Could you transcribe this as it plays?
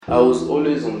I was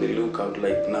always on the lookout,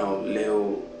 like now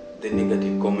leo the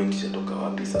negative comment itatoka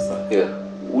wapi sasa. Yeah.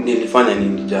 Nilifanya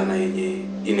nini jana yenye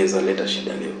inaweza leta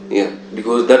shida leo? Yeah.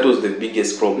 Because that was the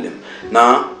biggest problem.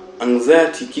 Now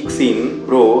anxiety kicks in,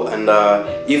 bro, and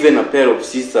even a pair of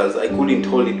scissors, I couldn't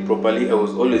hold it properly. I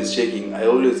was always shaking. I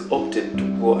always opted to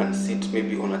go and sit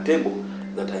maybe on a table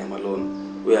that I am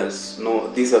alone, whereas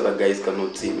no, these other guys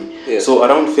cannot see me. Yeah. So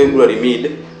around February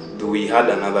mid, we had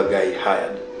another guy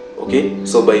hired. Okay,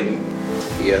 so by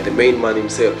the main man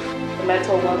himself.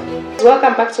 Mental Wealth.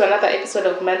 Welcome back to another episode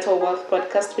of Mental Wealth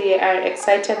Podcast. We are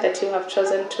excited that you have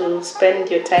chosen to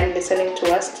spend your time listening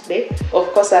to us today.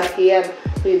 Of course, I'm here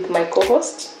with my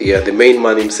co-host. The main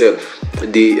man himself,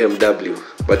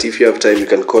 DMW. But if you have time, you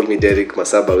can call me Derek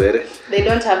Masaba Were. They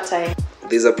don't have time.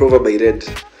 There's a proverb I read,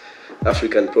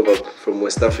 African proverb from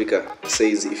West Africa,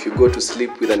 says if you go to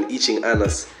sleep with an itching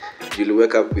anus, you'll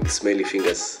wake up with smelly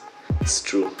fingers. It's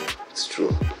true. It's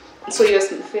true. So your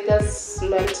fingers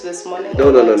smelled this morning?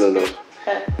 No. The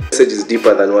message is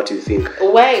deeper than what you think.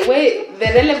 Why?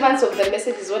 The relevance of the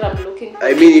message is what I'm looking for.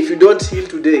 I mean, if you don't heal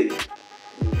today,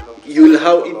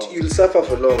 you'll suffer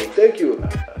for long. Thank you.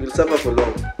 You'll suffer for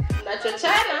long.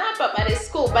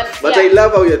 But I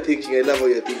love how you're thinking.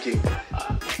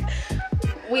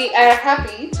 We are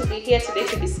happy to be here today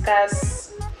to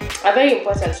discuss a very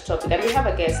important topic, and we have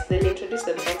a guest. They'll introduce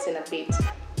themselves in a bit.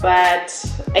 But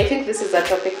I think this is a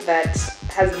topic that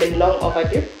has been long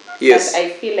overdue. Yes. And I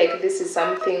feel like this is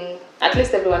something at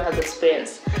least everyone has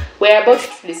experienced. We're about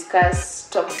to discuss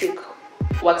toxic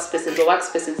workspaces or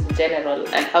workspaces in general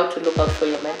and how to look out for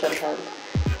your mental health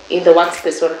in the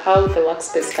workspace, or how the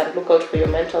workspace can look out for your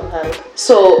mental health.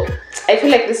 So I feel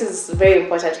like this is very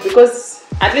important because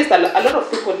at least a lot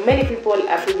of people, many people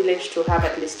are privileged to have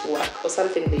at least work or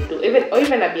something they do, even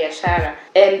a biashara.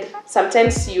 And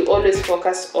sometimes you always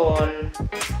focus on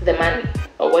the money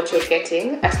or what you're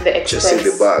getting at the expense. Chasing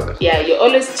the bag. Yeah, you're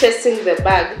always chasing the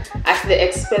bag at the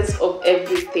expense of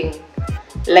everything.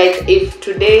 Like if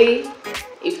today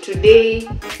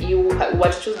you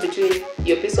want to choose between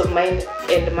your peace of mind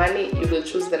and money, you will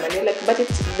choose the money. Like, but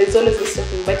there's always this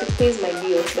thing, but it pays my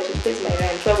bills, but it pays my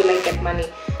rent, where will I get money?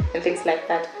 And things like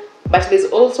that. But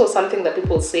there's also something that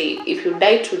people say, if you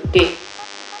die today,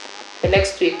 the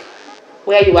next week,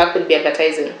 where you work will be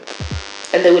advertising.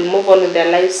 And they will move on with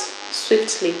their lives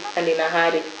swiftly and in a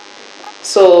hurry.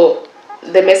 So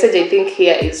the message I think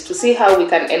here is to see how we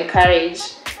can encourage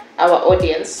our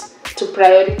audience to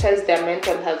prioritize their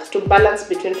mental health, to balance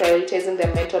between prioritizing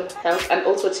their mental health and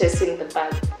also chasing the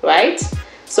bag, right?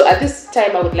 So at this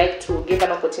time, I would like to give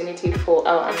an opportunity for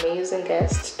our amazing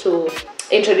guest to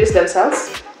introduce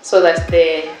themselves so that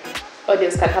the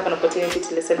audience can have an opportunity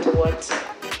to listen to what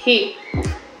he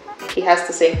has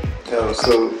to say.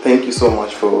 So thank you so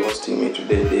much for hosting me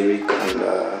today, Derek,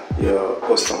 and your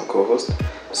awesome co-host.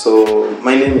 So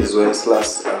my name is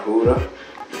Wenceslas Ahura.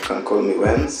 You can call me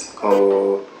Wens,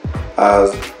 or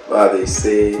as they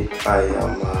say, I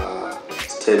am a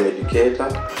STEM educator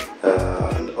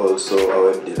and also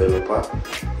a web developer.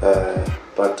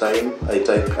 Part-time, I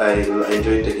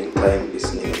enjoy taking time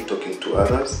listening and talking to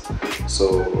others.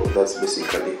 So that's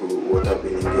basically what I've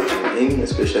been engaging in,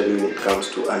 especially when it comes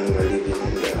to earning a living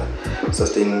and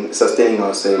sustaining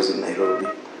ourselves in Nairobi.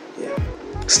 Yeah.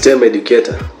 STEM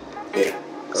educator. Yeah.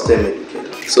 STEM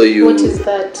educator. So What is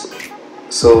that?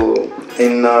 So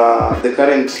in the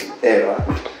current era,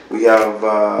 we have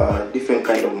different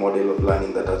kind of model of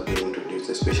learning that has been introduced,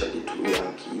 especially to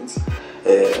young kids.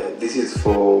 This is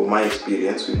for my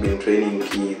experience. We've been training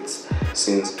kids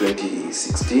since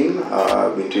 2016.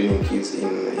 I've been training kids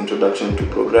in introduction to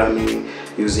programming,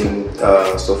 using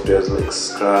softwares like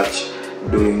Scratch,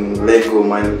 using Lego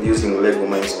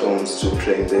Mindstorms to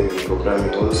train them in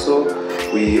programming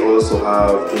also. We also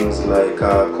have things like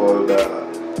called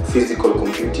physical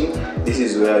computing. This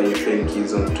is where you train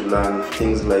kids on to learn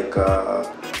things like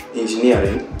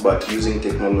engineering, but using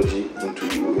technology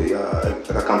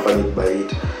accompanied by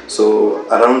it. So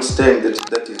around STEM,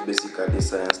 that is basically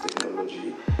science,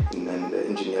 technology, and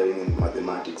engineering and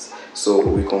mathematics. So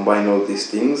we combine all these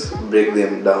things, break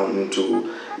them down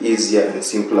into easier and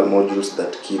simpler modules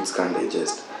that kids can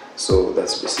digest. So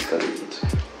that's basically it.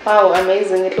 Wow,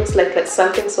 amazing. It looks like that's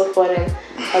something so foreign.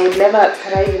 I would never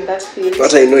thrive in that field.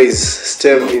 What I know is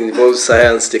STEM involves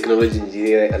science, technology,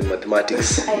 engineering, and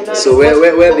mathematics. I know. So where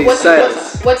there is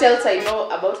science. What else I know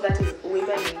about that is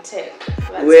women in tech.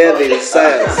 Where there is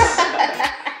science.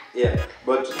 Yeah,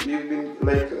 But you've been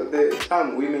like the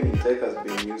term women in tech has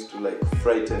been used to like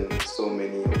frighten so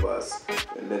many of us.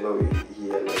 Whenever we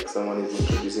hear like someone is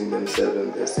introducing themselves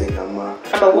and they're saying I'm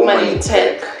a woman in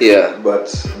tech. Yeah.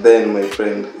 But then, my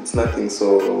friend, it's nothing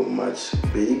so much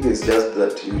big. It's just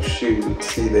that you should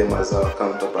see them as our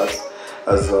counterparts,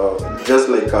 as just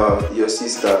like your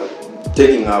sister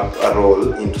taking up a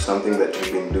role into something that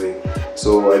you've been doing.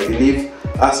 So I believe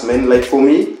us men, like for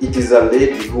me, it is a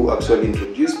lady who actually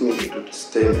introduced me into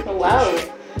STEM. Oh, wow.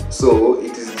 education. So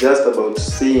it is just about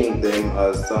seeing them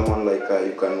as someone like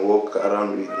you can walk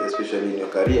around with, especially in your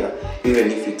career,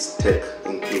 even if it's tech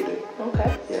included.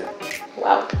 Okay. Yeah.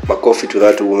 Wow. Makofi to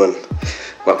that woman.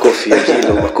 Makofi ya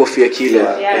kilo, makofi ya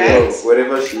kilo. Yeah. So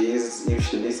wherever she is, if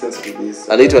she listens to this,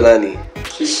 Anaitwa nani?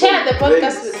 she's Share the called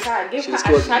podcast Rennie. with her. Give She's her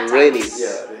a called shout out. Rennie.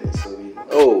 Yeah, Rennie. So we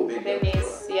Oh. big up Rennie, to her.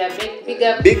 yeah, big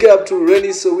up. Big up to Rennie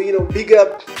Sowino. Big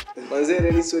up. Manze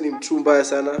Rennie Sowino ni mtu mbaya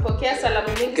sana. Pokea salamu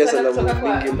mingi Pokea sana salamu kutoka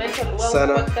kwa mingi Mental Wealth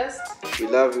sana. Podcast. We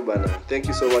love you, bana. Thank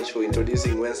you so much for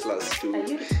introducing Wenceslas to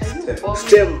Are you bombing?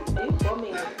 STEM. Are you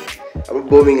bombing? I'm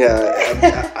bombing her.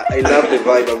 I love the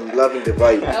vibe. I'm loving the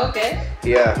vibe. Okay.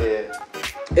 Yeah. Yeah.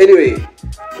 Anyway,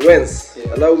 Wens,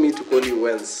 Yeah. allow me to call you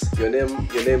Wens. Your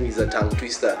name is a tongue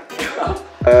twister.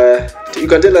 You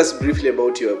can tell us briefly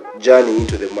about your journey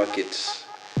into the market.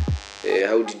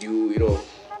 How did you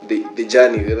the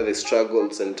journey, the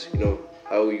struggles, and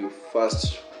how you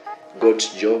first got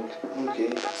job. Okay,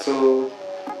 so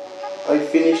I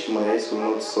finished my high school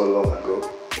not so long ago,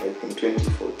 like in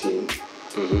 2014.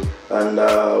 And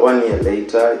 1 year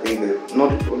later, I think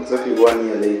not exactly 1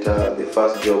 year later, the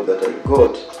first job that I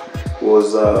got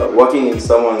was working in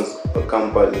someone's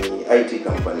company, IT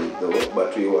company though,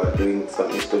 but we were doing some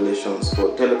installations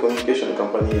for telecommunication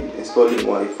company, installing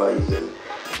Wi-Fi and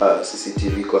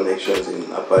CCTV connections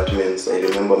in apartments. I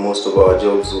remember most of our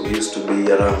jobs used to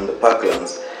be around the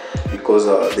Parklands because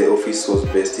the office was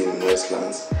based in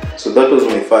Westlands. So that was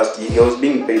my first gig. I was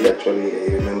being paid actually,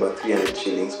 I remember 300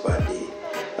 shillings per day.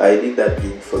 I did that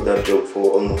gig for that job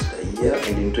for almost a year,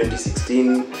 and in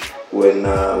 2016 when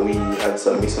we had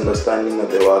some misunderstanding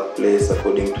at the workplace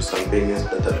according to some payments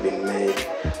that had been made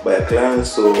by a client.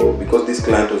 So because this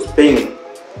client was paying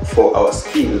for our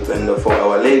skills and for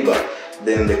our labor,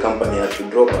 then the company had to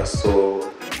drop us. So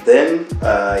then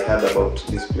I heard about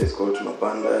this place called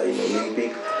Tunapanda in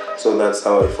Olympic. So that's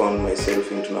how I found myself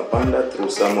in Tunapanda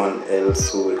through someone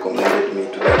else who recommended me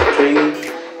to that training.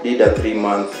 Did a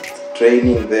 3-month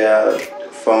training there.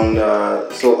 Found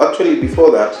so actually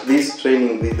before that, this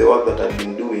training, the work that I've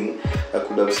been doing, I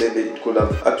could have said that it could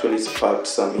have actually sparked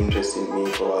some interest in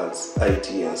me towards IT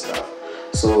and stuff.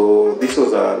 So this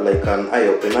was like an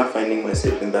eye-opener, finding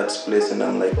myself in that place, and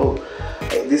I'm like, oh,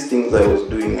 these things I was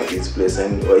doing at this place,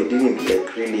 and I didn't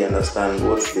like really understand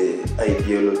what's the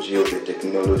ideology or the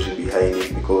technology behind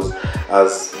it, because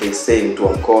as they say in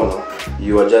Tuamkono,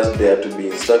 you are just there to be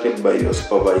instructed by your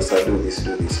supervisor, do this.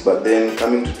 But then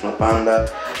coming to Tunapanda,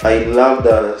 I loved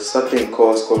a certain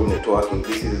course called networking.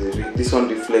 This one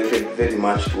reflected very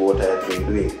much to what I had been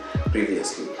doing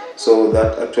previously. So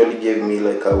that actually gave me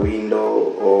like a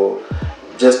window, or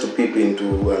just to peep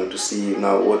into and to see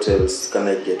now what else can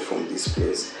I get from this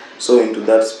place. So into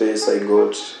that space I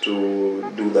got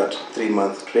to do that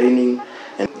 3-month training,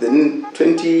 and then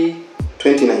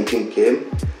 2019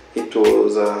 came. It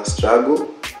was a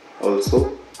struggle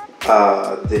also.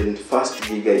 The first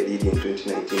gig I did in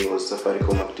 2019 was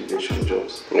Safaricom activation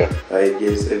jobs. Yeah. I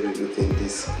guess everything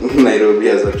this Nairobi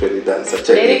has actually done such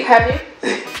a Derek, have you?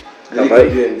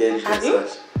 Have you engaged Have in you?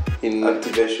 such In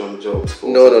activation jobs for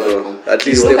no. At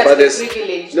least Look the at farthest. the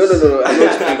privilege. No. I'm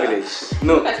not privileged.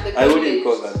 No, Look at the I wouldn't privilege.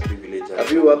 call that privilege.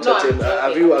 Have you worked No, at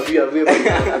I'm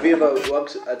have you ever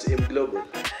worked at M Global?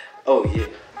 Oh yeah.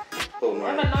 Oh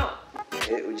Never man. know.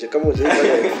 Kama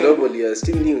hujaifanya M Global, you are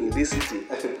still new in this city.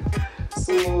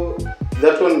 So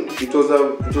that one, it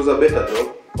was a better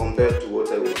job compared to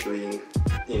what I was doing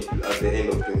at the end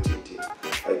of 2018.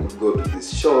 I could go to this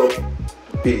shop,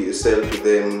 sell to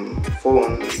them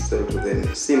phones, sell to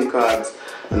them SIM cards,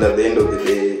 and at the end of the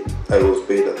day, I was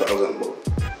paid 1,000 bob.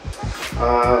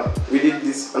 We did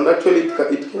this, and actually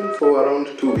it came for around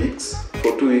 2 weeks.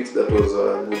 For 2 weeks, that was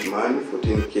good money,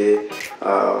 14k.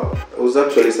 I was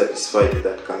actually satisfied with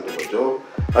that kind of a job.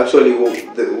 Actually,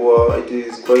 it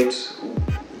is quite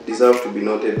deserved to be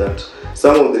noted that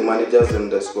some of the managers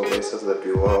and the supervisors that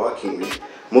we were working with,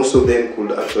 most of them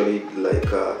could actually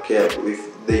care. If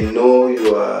they know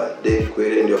you are day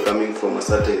query and you're coming from a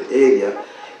certain area,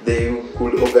 they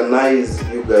could organize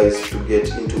you guys to get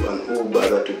into an Uber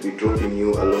that would be dropping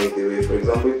you along the way. For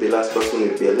example, if the last person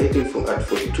will be alighting at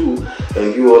 42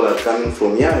 and you all are coming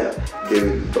from Yaya, they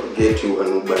will get get you an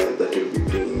Uber that will be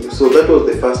bringing you. So that was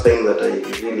the first time that I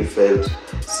really felt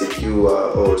secure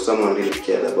or someone really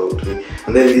cared about me.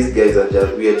 And then these guys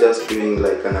we are just doing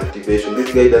like an activation.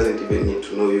 This guy doesn't even need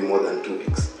to know you more than 2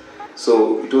 weeks.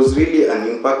 So it was really an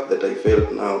impact that I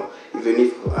felt now, even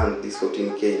if I earned this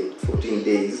 14K in 14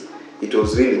 days, it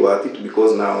was really worth it,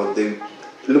 because now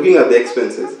looking at the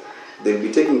expenses, they'll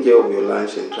be taking care of your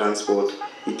lunch and transport.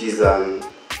 It is an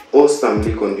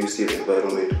awesomely conducive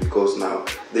environment, because now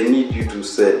they need you to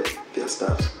sell their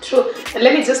stuff. True. And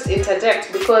let me just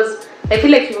interject, because I feel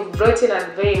like you've brought in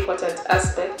a very important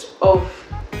aspect of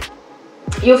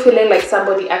you feeling like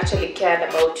somebody actually cared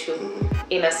about you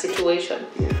in a situation.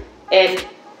 Yeah. And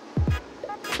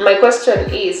my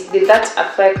question is, did that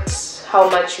affect how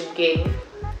much you gain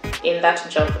in that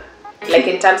job? Like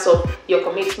in terms of your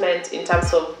commitment, in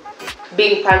terms of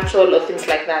being punctual or things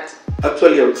like that?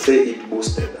 Actually, I would say it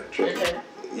boosted, actually.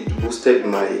 Mm-hmm. It boosted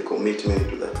my commitment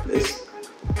to that place.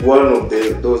 One of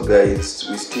those guys,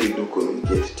 we still do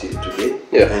communicate till today.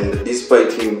 Yeah. And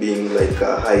despite him being like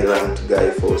a high-ranked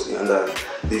guy for under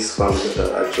these firms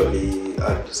that are actually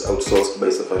outsourced by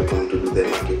Safaricom to do their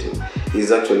marketing,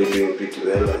 he's actually doing pretty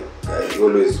well. I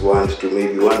always want to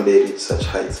maybe one day reach such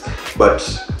heights, but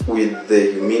with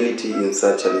the humility in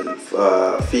such a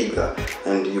figure,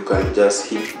 and you can just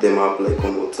hit them up like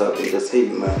on WhatsApp and just, hey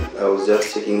man, I was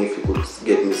just checking if you could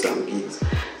get me some gigs,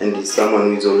 and it's someone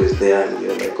who is always there, and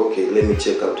you're like, okay, let me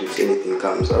check out if anything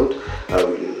comes out, I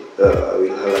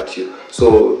will holler at you.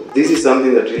 So this is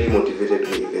something that really motivated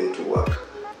me even to work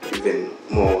even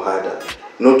more harder,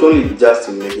 not only just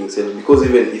in making sales, because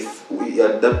even if we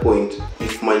at that point,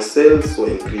 if my sales were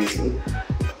increasing,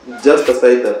 just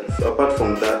aside that, apart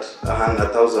from that,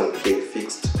 1,000K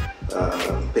fixed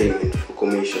payment for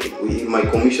commission, my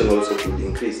commission also could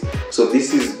increase. So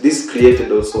this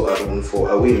created also a room for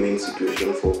a win-win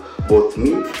situation for both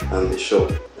me and the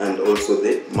shop, and also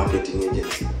the marketing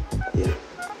agency. Yeah.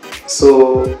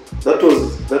 So that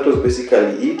was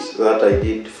basically it that I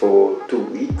did for 2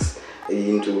 weeks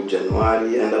into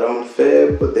January, and around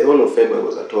Feb, the whole of Feb I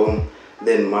was at home.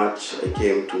 Then March I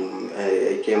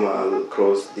came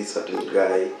across this certain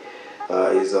guy.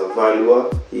 He's a valuer.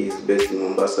 He's based in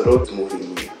Mombasa Road,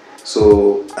 moving in.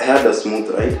 So I had a smooth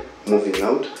ride moving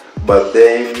out, but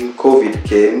then COVID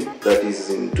came. That is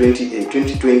in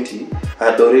 2020. I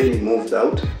had already moved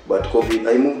out, but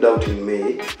I moved out in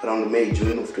around May,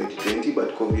 June of 2020.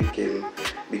 But COVID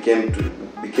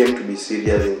became to be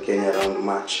serious in Kenya around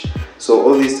March. So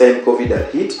all this time COVID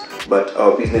had hit, but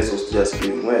our business was just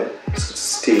doing well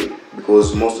still,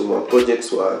 because most of our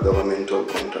projects were governmental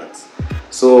contracts.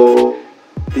 So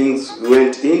things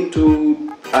went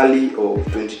into early of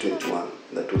 2021.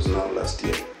 That was now last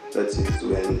year. That is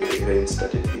when the rain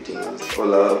started hitting us.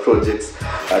 All our projects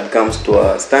had come to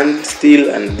a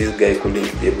standstill, and this guy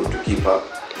couldn't be able to keep up,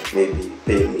 maybe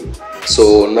pay me.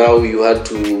 So now you had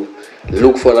to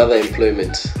look for another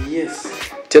employment. Yes.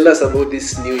 Tell us about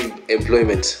this new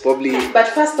employment. Probably. But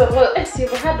first of all,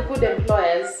 you've had good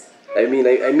employers. I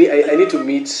need to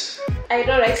meet. I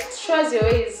know, right? Show us your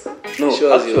ways. No,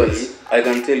 Show us your actually, ways. I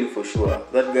can tell you for sure.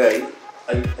 That guy,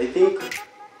 I think,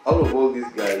 out of all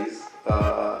these guys,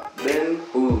 Ben,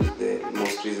 who's the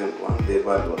most recent one, the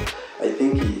valuer, I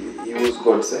think he was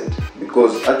God sent,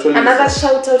 because actually Another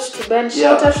shout out to Ben.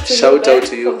 Shout out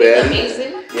to you, Ben.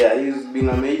 Amazing. Yeah, he's been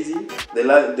amazing. The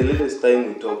latest time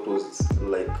we talked was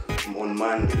like on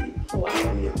Monday. Wow. He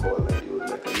gave me a call and he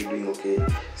was like, "Are you doing okay?"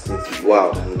 Since you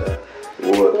Wow. left?"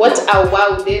 And What a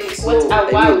wow, Derek. What a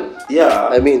wow. Yeah.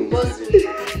 I mean, this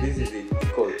is it. He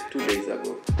called 2 days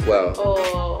ago. wow.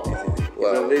 Oh.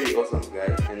 He's a very awesome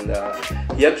guy,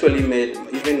 and he actually made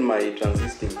even my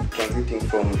transiting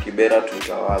from Kibera to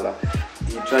Utawala.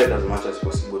 He tried as much as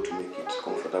possible to make it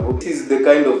comfortable. This is the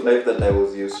kind of life that I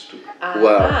was used to.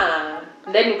 Wow.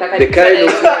 Then The kind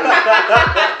of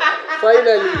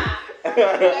finally.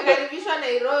 Ukakaribishwa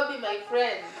Nairobi, my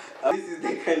friend. This is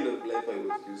the kind of life I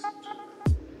was used to.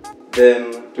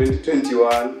 Then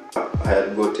 2021, I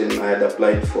had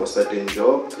applied for a certain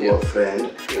job to a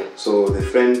friend. Yeah. So the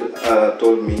friend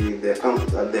told me at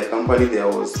their company there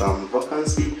was some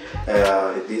vacancy,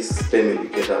 this STEM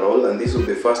educator role, and this was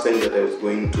the first time that I was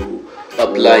going to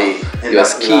Apply your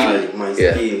skill. My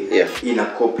Yeah. skill Yeah. in a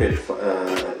corporate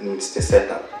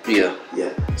setup. Yeah.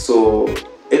 Yeah. So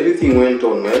everything went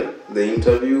on well. The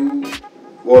interview,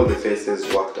 all the phases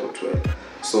worked out well.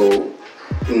 So.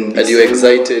 And you were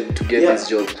excited to get this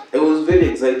job? I was very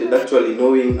excited, actually,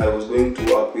 knowing I was going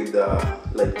to work with,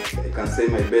 like I can say,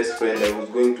 my best friend. I was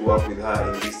going to work with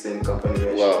her in this same company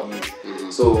where Wow. she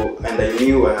is. So, and I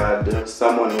knew I had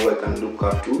someone who I can look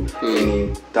up to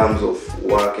in terms of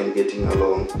work and getting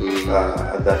along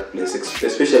at that place.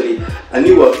 Especially, a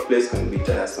new workplace can be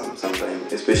tiresome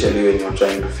sometimes, especially when you're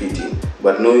trying to fit in.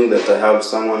 But knowing that I have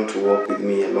someone to work with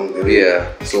me along the way,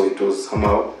 so it was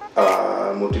somehow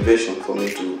motivation for me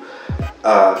to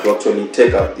actually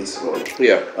take up this role.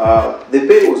 The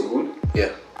pay was good.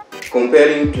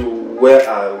 Comparing to where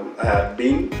I had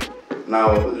been,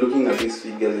 now looking at these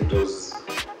figures,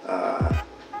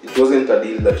 it wasn't a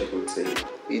deal that you could say.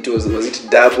 Was it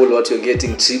double what you're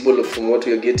getting, triple from what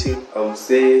you're getting? I would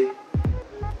say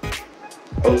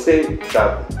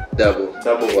double.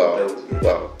 Double.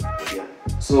 Wow. Yeah.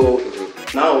 So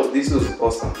now this was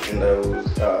awesome, and I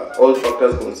was all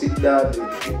factors considered,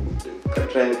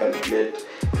 try and calculate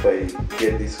if I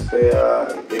get this fare,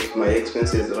 if my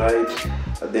expenses right.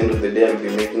 At the end of the day, I'll be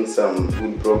making some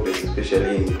good progress,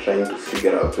 especially in trying to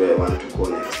figure out where I want to go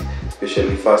next.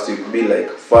 Especially first,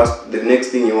 the next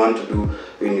thing you want to do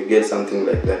when you get something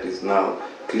like that is now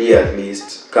clear, at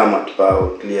least come at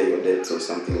power, clear your debts or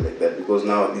something like that. Because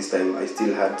now at this time, I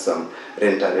still had some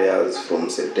rent arrears from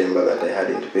September that I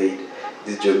hadn't paid.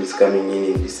 This job is coming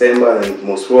in December, and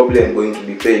most probably I'm going to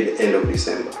be paid end of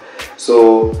December.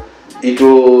 So it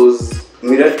was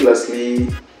miraculously,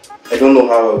 I don't know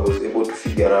how I was able to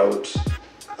figure out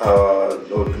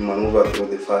or to maneuver through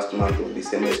the first month of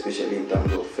December, especially in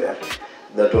terms of fare.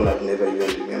 That one I've never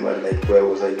even remembered, like where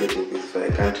was I getting this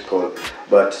fare, I can't recall.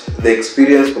 But the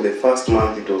experience for the first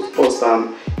month, it was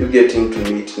awesome. You're getting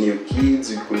to meet new kids,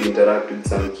 you could interact with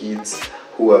some kids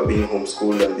who are being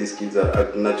homeschooled, and these kids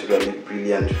are naturally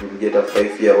brilliant. You could get a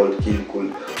 5-year-old kid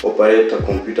who could operate a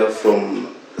computer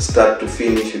from start to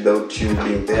finish without you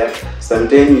being there.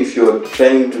 Sometimes if you're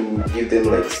trying to give them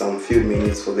like some few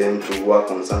minutes for them to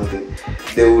work on something,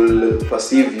 they will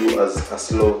perceive you as a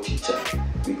slow teacher,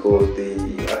 because they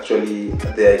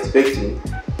are expecting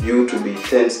you to be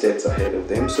 10 steps ahead of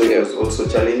them. So it was also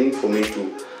challenging for me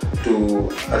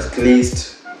to at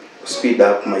least speed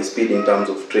up my speed in terms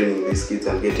of training these kids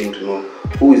and getting to know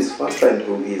who is faster and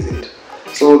who isn't.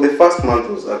 So the first month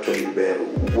was actually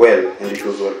well, and it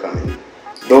was welcoming.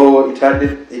 Though it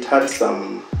had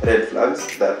some red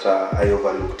flags that I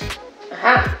overlooked.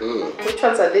 Which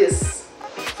ones are these?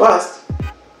 First,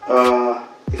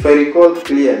 if I recall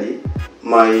clearly,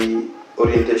 my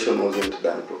orientation wasn't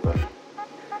done properly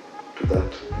to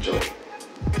that job.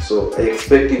 So I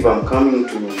expect if I'm coming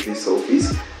to this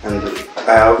office and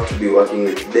I have to be working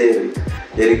with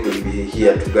Derek will be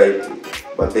here to guide me.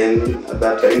 But then at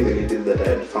that time, the lady that I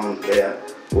had found there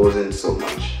wasn't so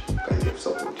much kind of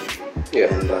supportive.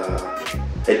 And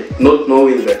not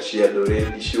knowing that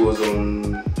she was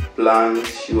on plans,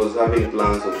 she was having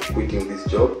plans of quitting this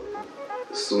job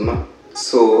sooner.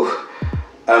 So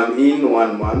I'm in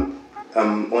 1 month,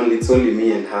 it's only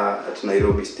me and her at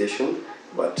Nairobi station.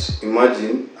 But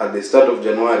imagine at the start of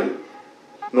January,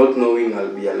 not knowing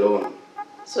I'll be alone.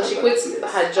 So she quits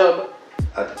her job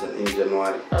in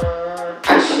January.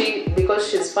 Because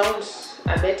she's found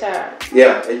a better...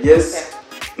 Yeah, I guess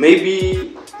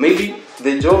maybe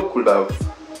the job could have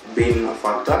been a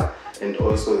factor, and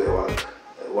also the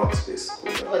workspace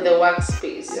could have the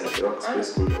workspace. Yeah, the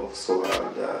workspace could also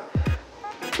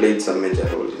have played some major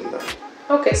role in that.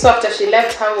 Okay, so after she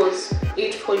left, how was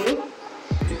it for you?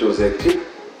 It was hectic.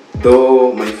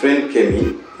 Though my friend came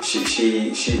in,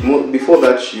 she before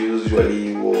that she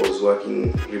usually was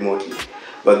working remotely.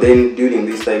 But then during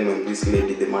this time when this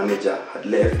lady, the manager, had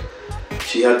left,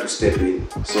 she had to step in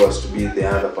so as to be the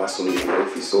other person in the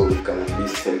office, so we can at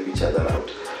least help each other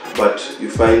out. But you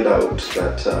find out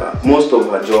that most of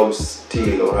her jobs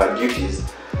still, or her duties,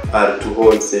 are to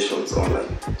hold sessions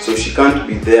online. So she can't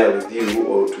be there with you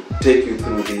or to take you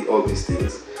through all these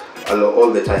things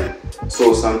all the time.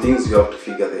 So some things you have to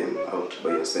figure them out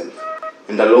by yourself.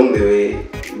 And along the way,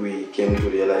 we came to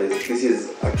realize this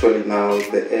is actually now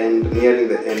nearing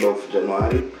the end of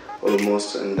January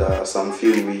almost, and some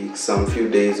few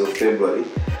days of February,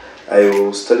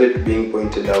 I started being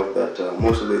pointed out that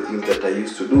most of the things that I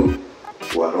used to do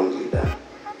were wrongly done.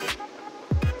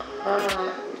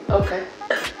 Okay.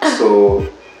 So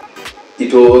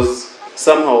it was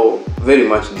somehow very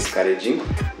much discouraging,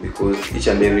 because each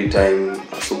and every time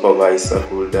a supervisor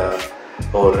could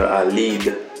or a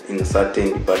lead in a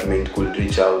certain department could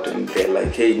reach out and they're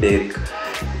like, hey Derek,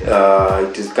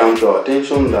 it has come to our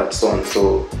attention that so and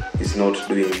so is not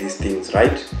doing these things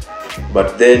right.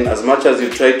 But then as much as you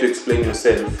try to explain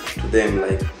yourself to them,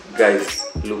 like, guys,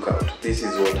 look out, this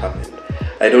is what happened,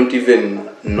 I don't even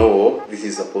know this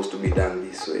is supposed to be done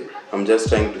this way. I'm just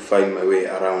trying to find my way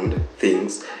around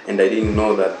things, and I didn't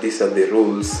know that these are the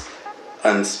rules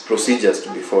and procedures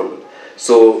to be followed.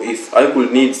 So if I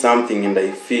could need something and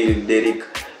I feel Derek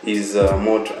is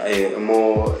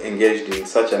more engaged in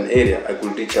such an area, I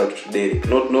could reach out to Derek,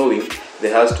 not knowing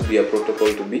there has to be a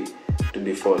protocol to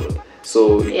be followed.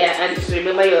 So and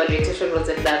remember your orientation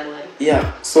wasn't done well.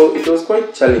 Yeah, so it was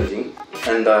quite challenging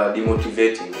and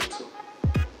demotivating also.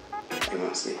 I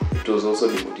must say, it was also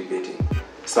demotivating.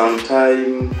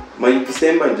 Sometime my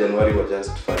December and January were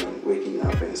just fine, waking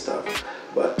up and stuff.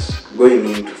 But going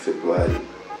into February,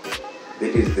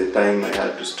 that is the time I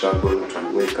had to struggle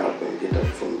to wake up and get up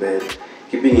from bed.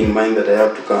 Keeping in mind that I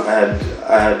have to come,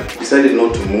 I had decided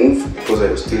not to move because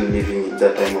I was still living. At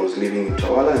that time I was living in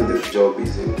Tawala and the job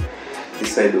is in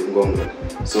this side of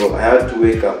Ngonga. So I had to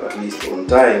wake up at least on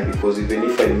time, because even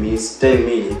if I miss 10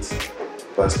 minutes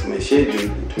past my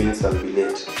schedule, it means I'll be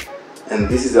late. And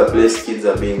this is a place kids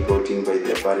are being brought in by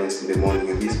their parents in the morning,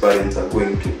 and these parents are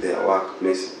going to their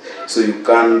workplace. So you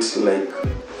can't like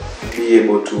be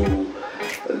able to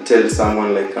tell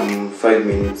someone like I'm 5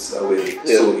 minutes away.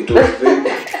 Yeah. So it was very,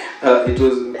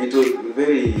 it was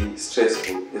very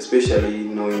stressful, especially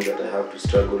knowing that I have to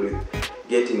struggle with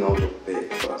getting out of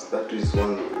bed first. That is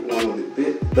one of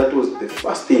that was the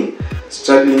first thing,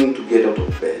 struggling to get out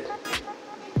of bed.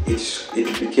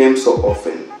 It became so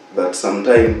often that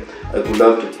sometimes I could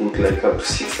have to put like up to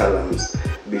 6 alarms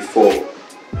before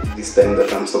this time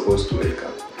that I'm supposed to wake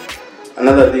up.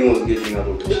 Another thing was getting out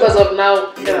of the because shower. of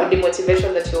now the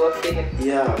motivation that you were feeling.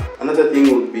 Yeah, another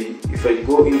thing would be if I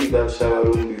go into that shower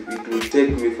room, it will take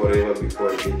me forever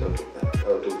before I get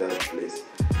out of that place.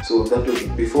 So that was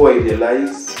before I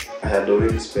realized I had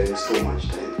already spent so much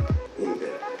time in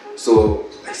there. So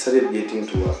I started getting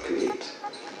to work late,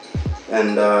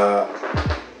 and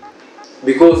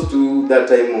because to that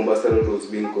time Mombasa Road was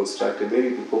being constructed,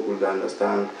 maybe people could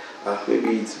understand.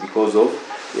 Maybe it's because of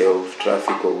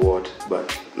traffic or what,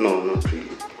 but no, not really.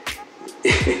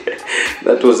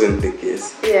 That wasn't the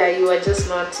case. Yeah, you were just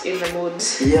not in the mood.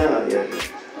 Yeah.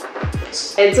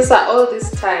 And so all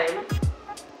this time,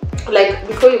 like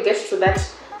before you get to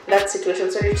that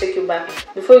situation, sorry to take you back,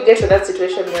 before you get to that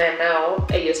situation where now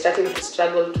you're starting to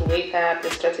struggle to wake up,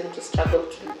 you're starting to struggle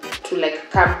to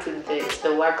like come to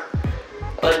the work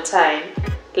on time,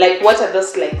 like what are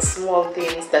those like small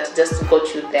things that just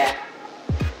got you there?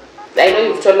 I know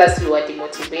you've told us you were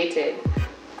demotivated,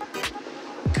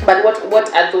 but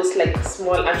what are those like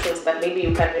small actions that maybe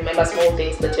you can remember, small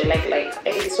things that you're like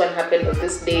hey, this one happened on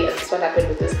this day and this one happened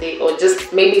on this day, or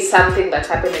just maybe something that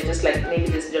happened and just like maybe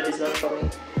this job is not for me?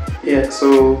 Yeah,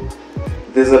 so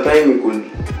there's a time we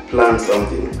could plan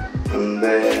something and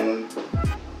then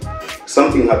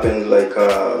something happened, like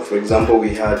for example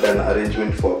we had an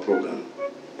arrangement for a program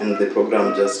and the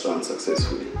program just ran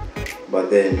successfully, but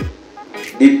then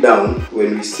deep down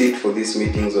when we sit for these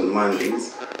meetings on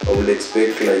Mondays, I would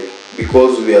expect, like,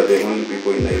 because we are the only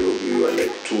people in Nairobi, we were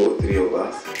like 2 or 3 of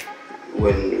us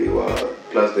when we were,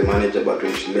 plus the manager, but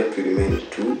when she left we remained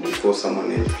 2 before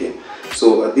someone else came.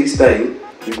 So at this time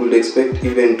we could expect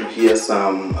even to hear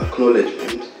some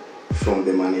acknowledgement from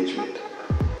the management,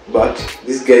 but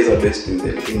these guys are based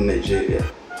in Nigeria,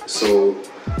 so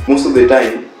most of the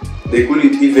time they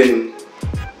couldn't even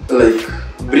like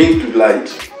bring to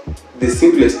light the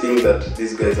simplest thing that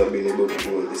these guys have been able to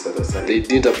do on this other side. They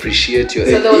didn't appreciate your.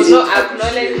 So there was no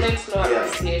acknowledgement, no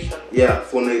appreciation. Yeah,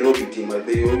 for Nairobi team,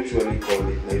 they usually call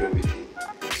it Nairobi team.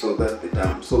 So that's the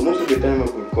term. So most of the time I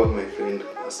could call my friend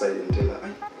aside and tell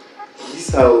her, this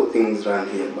is how things run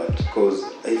here, but because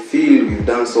I feel we've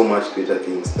done so much greater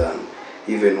things than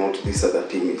even what this other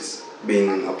team is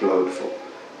being applauded for.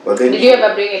 But then, did you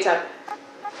ever bring it up?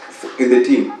 In the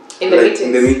team? In the meetings?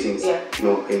 In the meetings? Yeah.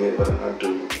 No, I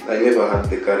never had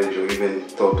the courage or even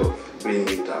thought of bringing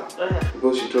it up.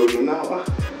 Because she told me, now,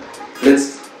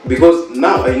 because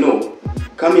now I know,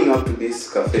 coming up to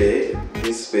this cafe,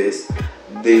 this space,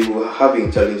 they were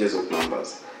having challenges of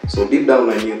numbers. So deep down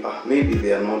I knew, maybe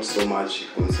they are not so much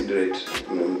considerate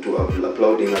to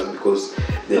applauding us because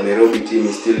the Nairobi team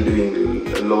is still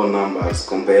doing low numbers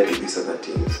compared to these other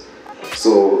teams.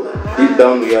 So deep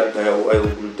down I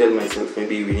will tell myself,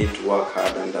 maybe we need to work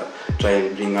hard and try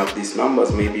and bring up these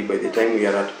numbers. Maybe by the time we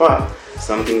are at par,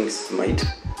 some things might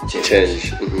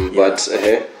change. Mm-hmm. Yeah. But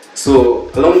so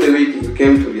along the way we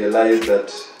came to realize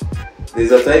that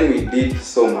there's a time we did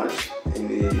so much, and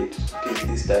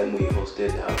this time we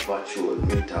hosted a virtual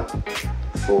meetup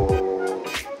for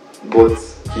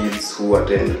both kids who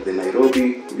attend the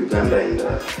Nairobi, Uganda and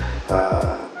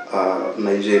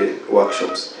Nigeria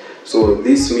workshops. So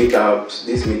this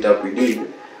meetup we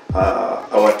did,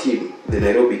 our team, the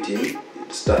Nairobi team,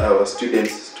 our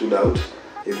students stood out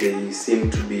they seem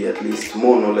to be at least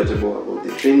more knowledgeable about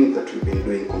the training that we've been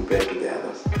doing compared to the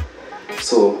others.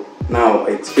 So now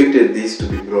I expected this to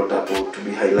be brought up or to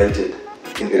be highlighted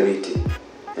in the meeting,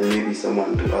 and maybe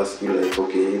someone to ask you like,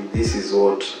 okay, this is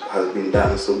what has been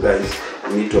done, so guys,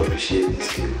 we need to appreciate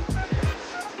this team.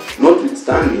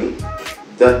 Notwithstanding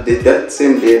that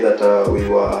same day that we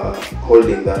were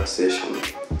holding that session,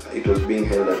 it was being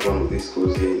held at one of the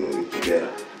schools here in Kibera.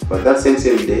 But that same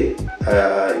day,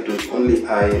 it was only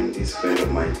I and this friend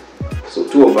of mine. So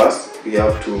two of us, we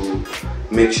have to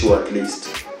make sure at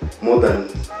least more than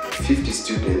 50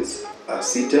 students are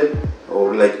seated,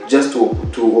 or like just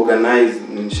to organize,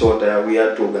 in short, we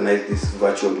had to organize this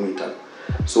virtual meetup.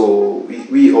 So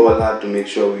we all had to make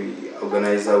sure we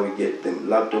organize how we get them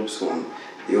laptops from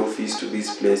the office to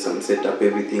this place and set up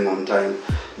everything on time.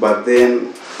 But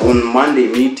then on Monday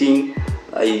meeting,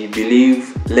 I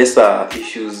believe lesser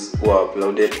issues were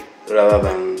uploaded rather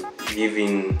than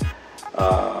giving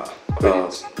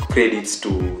credits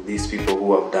to these people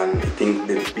who have done, I think,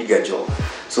 the bigger job.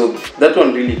 So that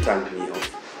one really turned me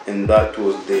off, and that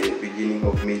was the beginning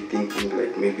of me thinking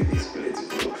like maybe this place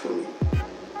is not for me,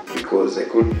 because I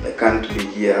can't be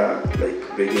here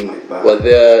like breaking my back. Were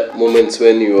there moments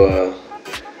when you were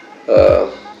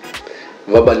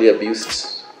verbally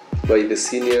abused by the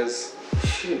seniors?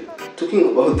 Shit.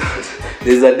 Talking about that,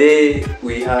 there's a day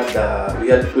we had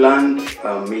planned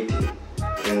a meeting,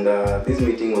 and this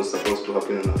meeting was supposed to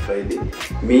happen on a Friday.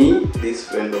 Me,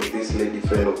 this lady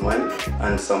friend of mine,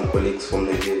 and some colleagues from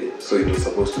Nigeria. So it was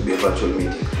supposed to be a virtual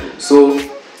meeting. So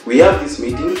we have this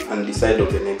meeting and decide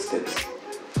on the next steps.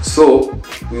 So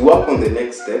we work on the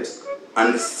next steps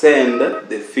and send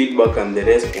the feedback and the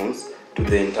response to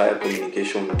the entire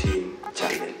communication team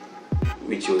channel,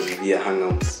 which was via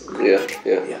Hangouts.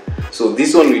 Yeah. So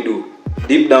this one we do.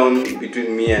 Deep down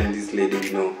between me and this lady,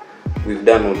 we know we've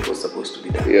done what was supposed to be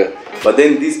done. Yeah. But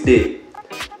then this day,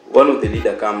 one of the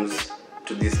leader comes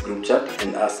to this group chat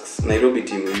and asks, Nairobi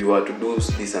team, we were to do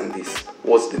this and this.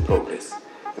 What's the progress?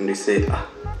 And we said,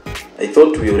 I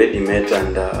thought we already met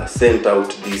and sent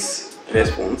out this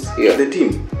response to the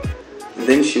team. And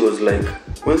then she was like,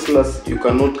 Wenceslas, you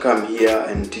cannot come here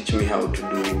and teach me how to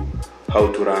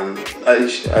run.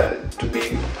 To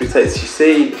be precise, she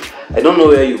said, I don't know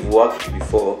where you've worked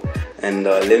before, and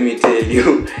let me tell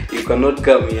you, you cannot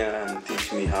come here and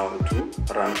teach me how to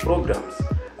run programs.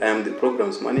 I am the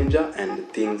programs manager, and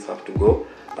things have to go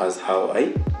as how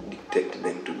I dictate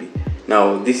them to be.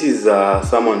 Now, this is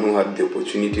someone who had the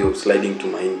opportunity of sliding to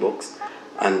my inbox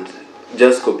and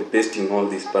just copy pasting all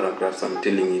these paragraphs and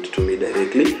telling it to me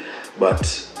directly. But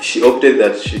she opted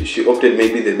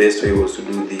maybe the best way was to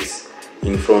do this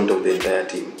in front of the entire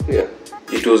team. Yeah.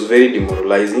 It was very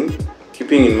demoralizing.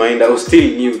 Keeping in mind I was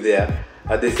still new there.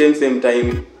 At the same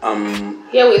time,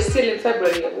 we're still in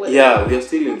February. We are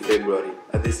still in February.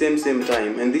 At the same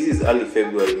time, and this is early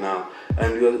February now,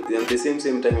 and at the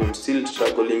same time, I'm still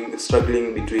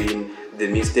struggling between the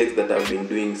mistakes that I've been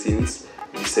doing since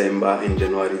December and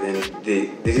January.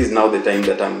 Then this is now the time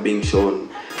that I'm being shown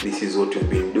this is what you've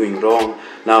been doing wrong.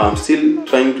 Now I'm still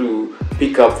trying to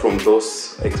pick up from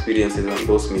those experiences and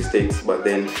those mistakes, but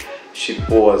then she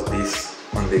pours this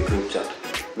on the group chat.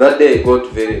 That day I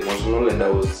got very emotional, and I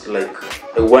was like,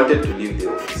 I wanted to leave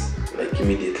the office like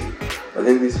immediately. But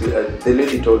then the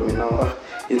lady told me, now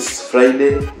it's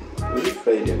Friday. Was it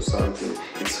Friday or something?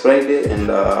 It's Friday, and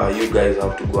you guys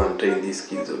have to go and train these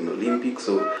kids on Olympics.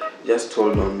 So just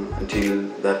hold on until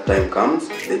that time comes.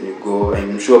 Then you go.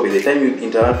 I'm sure by the time you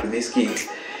interact with these kids,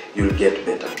 you'll get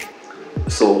better.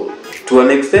 So to an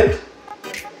extent,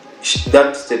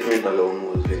 that statement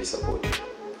alone was very supportive.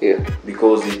 Yeah.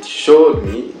 Because it showed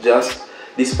me, just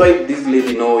despite this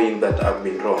lady knowing that I've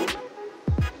been wrong,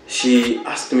 she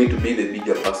asked me to be the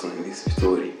bigger person in this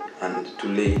story and to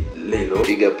lay low.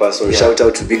 Bigger person. Shout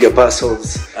out to bigger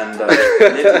persons. And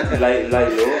let it lie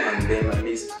low, and then at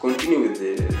least continue with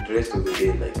the rest of the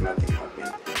day like nothing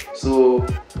happened. So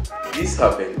this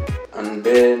happened, and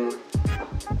then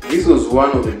this was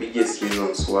one of the biggest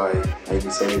reasons why I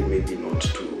decided maybe not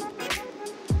to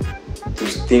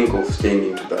think of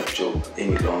staying into that job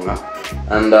any longer.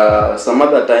 And some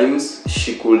other times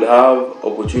she could have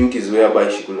opportunities whereby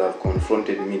she could have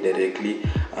confronted me directly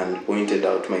and pointed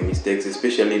out my mistakes,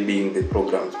 especially being the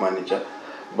programs manager.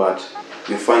 But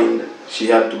you find she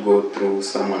had to go through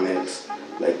someone else,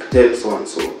 like tell so and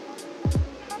so,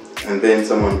 and then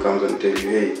someone comes and tell you,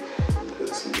 hey,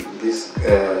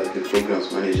 the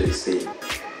programs manager is saying.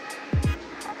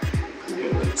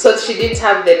 So she didn't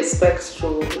have the respect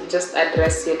to just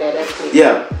address you directly.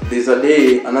 Yeah, there's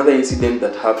another incident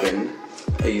that happened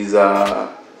is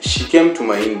she came to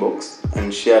my inbox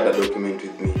and shared a document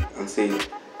with me and said,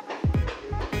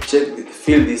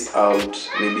 fill this out,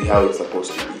 maybe how it's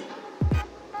supposed to be.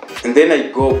 And then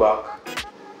I go back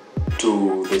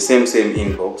to the same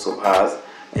inbox of hers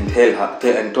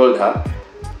and told her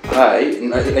hi.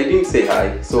 And I didn't say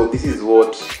hi, so this is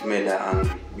what made her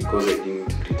angry, because I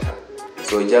didn't greet her.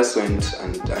 So I just went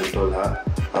and told her,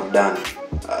 I've done,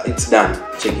 it's done,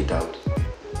 check it out.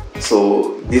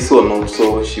 So this one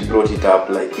also, she brought it up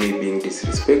like me being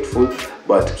disrespectful,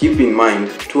 but keep in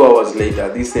mind, 2 hours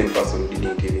later, this same person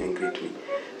didn't even greet me.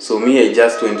 So me, I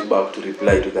just went back to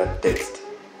reply to that text.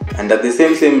 And at the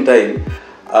same time,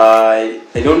 I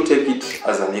don't take it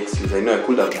as an excuse. I know I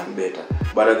could have done better.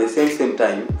 But at the same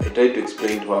time, I tried to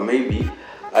explain to her, maybe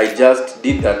I just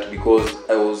did that because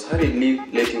I was hurriedly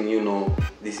letting you know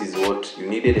this is what you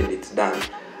needed and it's done.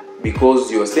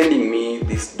 Because you're sending me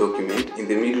this document in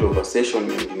the middle of a session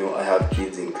and I have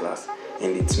kids in class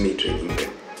and it's me training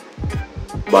them.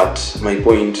 But my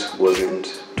point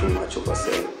wasn't too much of a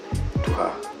sell to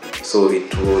her. So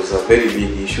it was a very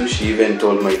big issue. She even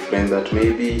told my friend that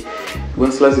maybe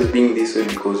Wenceslas is being this way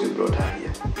because you brought her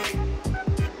here.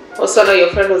 Also, now your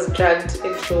friend was dragged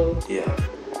into. Yeah.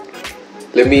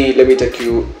 Let me take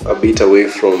you a bit away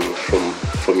from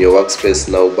your workspace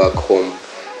now back home.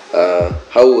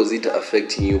 How was it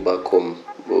affecting you back home?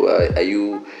 Are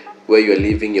you where you're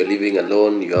living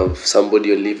alone? You have somebody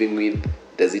you're living with?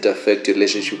 Does it affect your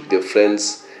relationship with your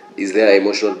friends? Is there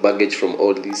emotional baggage from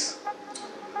all this?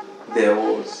 There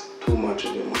was too much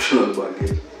of emotional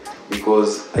baggage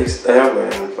because I have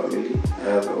a young family. I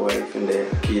have a wife and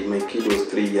a kid. My kid was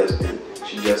 3 years then.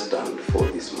 She just turned 4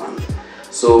 this month.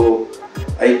 So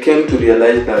I came to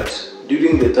realize that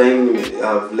during the time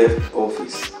I've left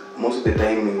office, most of the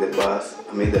time in the bus,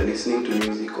 I'm either listening to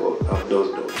music or I've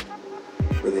dozed off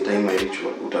by the time I reach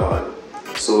Utawala.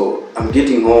 So I'm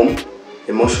getting home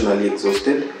emotionally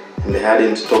exhausted and I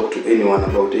hadn't talked to anyone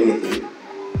about anything.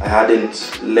 I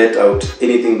hadn't let out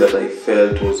anything that I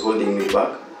felt was holding me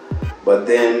back. But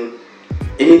then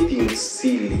anything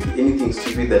silly, anything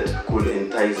stupid that could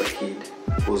entice a kid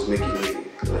was making me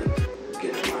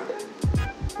get mad.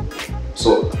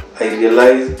 So I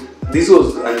realized this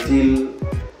was until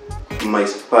my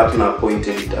partner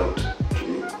pointed it out to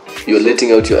me. You're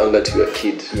letting out your anger to your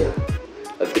kid? Yeah.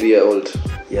 A 3-year-old?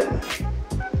 Yeah.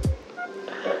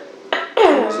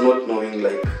 I was not knowing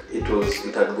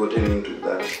it had gotten into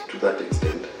to that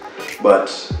extent. But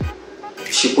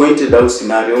she pointed out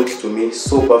scenarios to me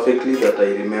so perfectly that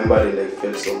I remembered and I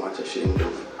felt so much ashamed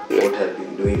of what I'd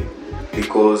been doing.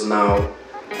 Because now,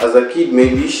 as a kid,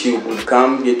 maybe she would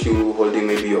come get you holding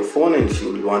maybe your phone and she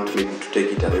would want maybe to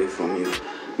take it away from you.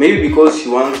 Maybe because she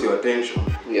wants your attention.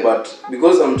 Yeah. But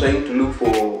because I'm trying to look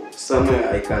for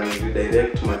somewhere I can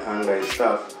redirect my anger and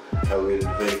stuff, I will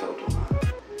vent out on her.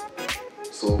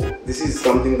 So this is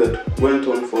something that went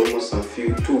on for almost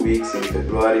 2 weeks in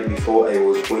February before I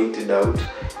was pointed out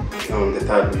on the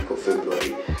 3rd week of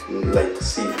February.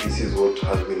 See, this is what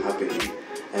has been happening.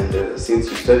 And since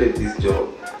you started this job,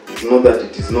 it's not that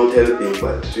it is not helping,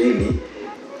 but really,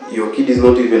 your kid is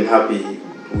not even happy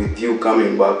with you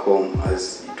coming back home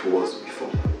as it was before.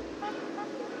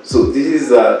 So this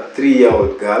is a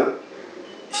 3-year-old girl.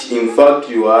 In fact,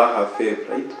 you are her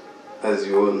favorite, as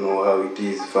you all know how it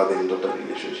is, father and daughter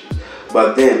relationships.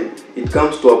 But then it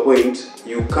comes to a point,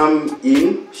 you come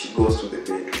in, she goes to the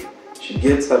bedroom. She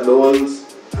gets her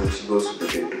dolls and she goes to the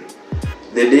bedroom.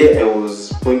 The day I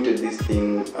was pointed this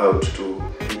thing out to,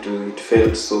 it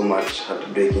felt so much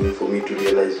heartbreaking for me to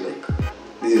realize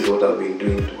this is what I've been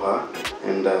doing to her,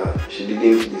 and she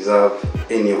didn't deserve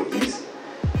any of this.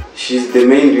 She's the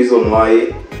main reason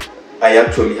why I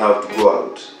actually have to go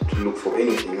out to look for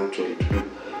anything actually to do.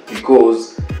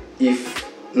 Because if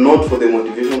not for the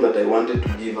motivation that I wanted to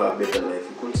give her a better life,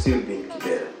 we could still be in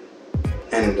Kibera.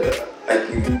 And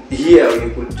here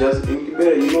you could just, in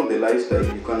Kibera, you know the lifestyle,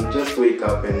 you can just wake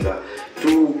up and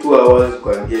 2 hours you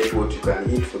can get what you can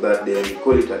eat for that day and you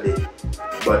call it a day.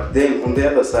 But then on the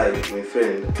other side, my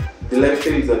friend, the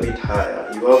lifestyle is a bit higher.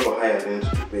 You have a higher rent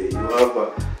to pay, you have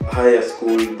a higher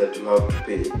school that you have to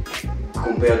pay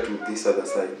compared to this other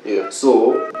side. Yeah.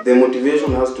 So the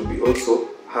motivation has to be also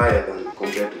higher than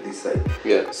compared to this side.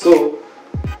 Yeah. So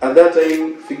at that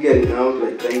time, figuring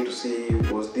out, trying to see,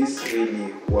 was this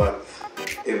really worth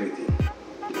everything?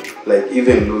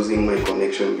 Even losing my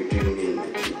connection between me and my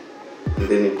kid. And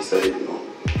then I decided no.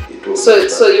 It was so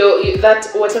that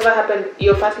whatever happened,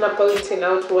 your partner pointing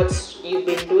out what you've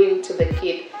been doing to the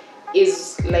kid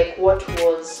is what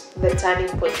was the turning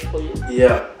point for you?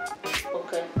 Yeah.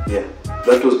 Okay. Yeah.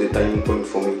 That was the turning point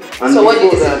for me. And so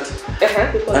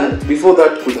before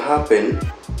that could happen,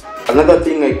 Another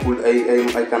thing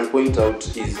I can point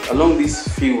out is along these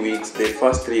few weeks, the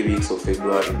first 3 weeks of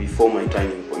February before my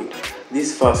turning point,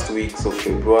 these first weeks of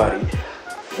February,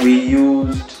 we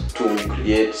used to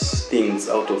create things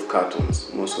out of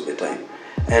cartons most of the time.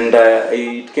 And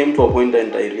it came to a point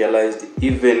and I realized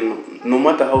even no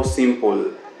matter how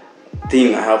simple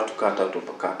thing I have to cut out of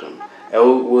a carton, I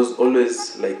was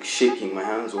always like shaking, my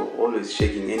hands were always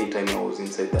shaking anytime I was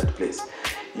inside that place.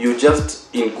 You're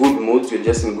just in good moods,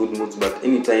 but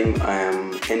anytime I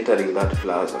am entering that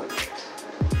plaza,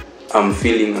 I'm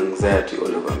feeling anxiety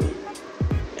all over me.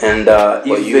 And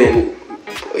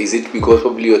is it because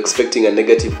probably you're expecting a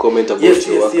negative comment about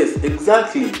your work? Yes,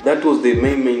 exactly. That was the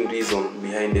main reason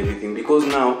behind everything. Because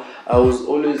now I was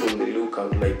always on the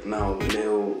lookout, like now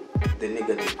leo the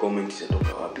negative comment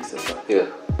itatoka wapi sasa. Yeah.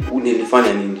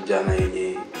 Nilifanya nini jana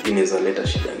yenye inaweza leta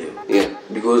shida leo? Yeah.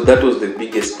 Because that was the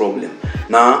biggest problem.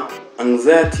 Now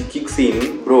anxiety kicks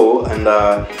in, bro, and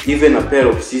even a pair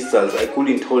of sisters, I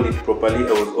couldn't hold it properly.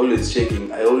 I was always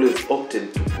shaking. I always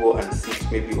opted to go and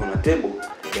sit maybe on a table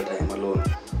that I am alone.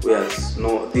 Whereas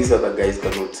no, these other guys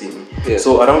cannot see me. Yeah.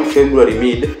 So around February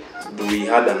mid, we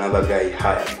had another guy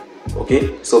hired.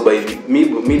 Okay, so by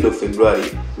mid of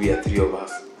February, we are 3 of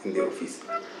us in the office.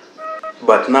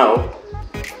 But now,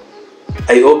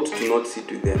 I opt to not sit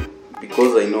with them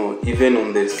because I know even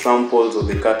on the samples of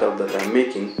the cutout that I'm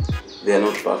making, they are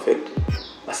not perfect.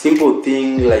 A simple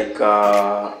thing like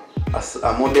a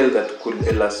model that could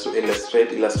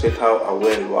illustrate how a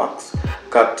well works,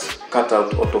 cut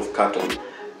out of carton,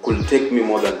 could take me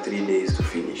more than 3 days to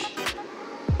finish.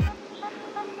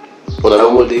 On a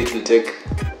normal day it will take?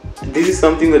 This is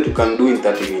something that you can do in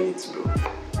 30 minutes, bro.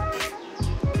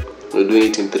 We're doing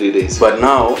it in 3 days. But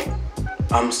now,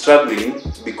 I'm struggling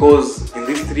because in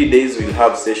these 3 days we'll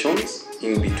have sessions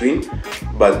in between.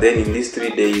 But then in these 3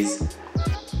 days,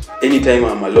 anytime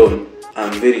I'm alone,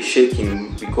 I'm very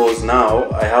shaking because now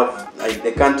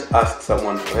I can't ask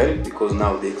someone for help because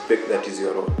now they expect that is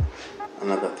your role.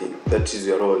 Another thing, that is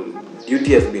your role.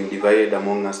 Duty has been divided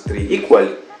among us 3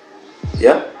 equally.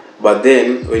 Yeah? But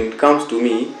then when it comes to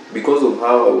me, because of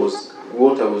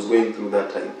what I was going through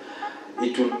that time,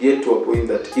 it will get to a point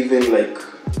that even like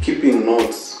keeping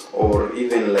notes, or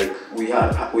even like we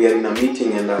are in a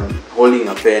meeting and I'm holding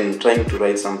a pen trying to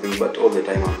write something, but all the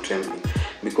time I'm trembling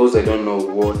because I don't know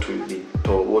what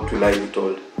will I be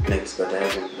told next that I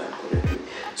haven't done correctly.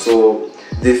 So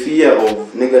the fear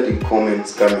of negative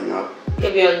comments coming up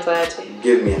gave me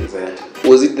anxiety.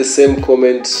 Was it the same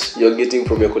comment you're getting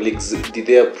from your colleagues? Did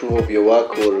they approve of your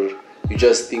work, or you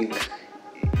just think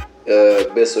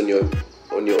based on your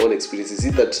own experience? Is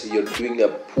it that you're doing a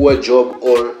poor job,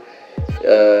 or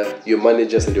your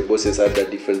managers and your bosses had a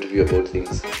different view about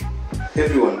things?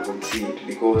 Everyone could see it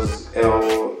because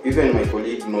even my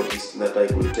colleague noticed that I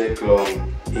could take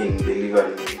long in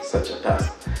delivering such a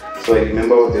task. So I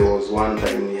remember there was one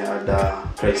time we had a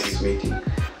crisis meeting,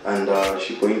 and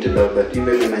she pointed out that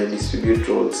even when I distribute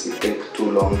roles, it takes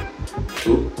too long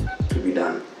to be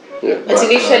done. Yeah. But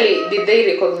initially, did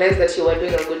they recognize that you were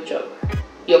doing a good job?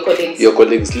 Your colleagues? Your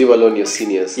colleagues, leave alone your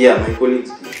seniors. Yeah, my colleagues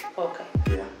did. Okay.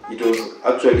 Yeah, it was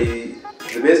actually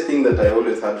the best thing that I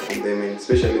always had from them, and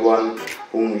especially one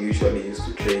whom we usually used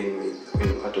to train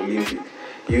with at Olympic.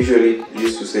 He usually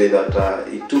used to say that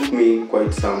it took me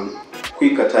quite some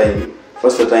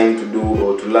faster time to do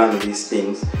or to learn these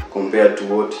things compared to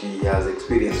what he has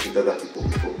experienced with other people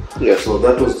before. Yeah. So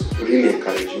that was really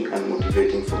encouraging and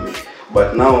motivating for me.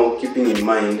 But now, keeping in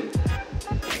mind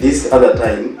this other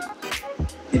time,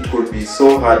 it could be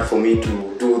so hard for me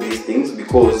to do these things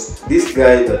because this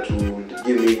guy that would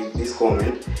give me this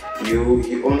comment, he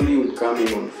only would come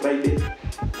in on Friday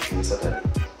and Saturday.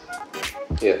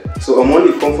 Yeah. So I'm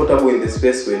only comfortable in the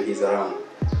space when he's around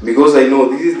because I know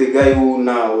this is the guy who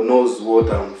now knows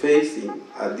what I'm facing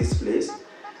at this place,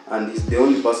 and he's the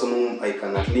only person whom I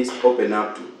can at least open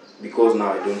up to because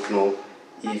now I don't know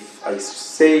if I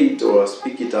say it or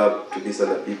speak it up to these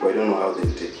other people, I don't know how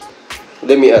they'll take it.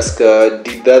 Let me ask,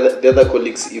 did the other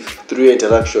colleagues, if through your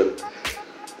interaction,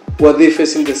 were they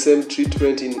facing the same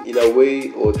treatment in a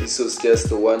way, or this was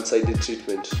just a one-sided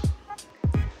treatment?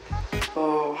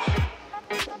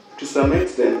 To some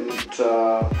extent,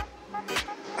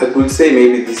 I could say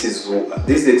maybe this is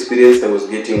the experience I was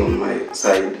getting on my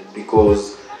side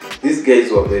because these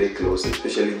guys were very close,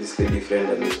 especially this lady friend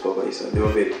and his supervisor. They were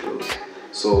very close.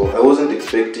 So I wasn't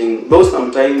expecting, though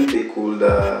sometimes they could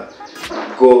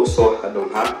go so hard on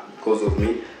her because of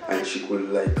me, and she could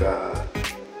like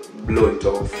blow it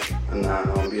off and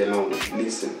I'll be no,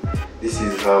 listen, this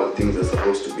is how things are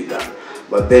supposed to be done.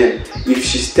 But then if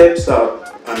she steps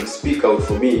up and speak out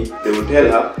for me, they will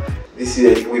tell her this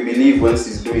is, we believe once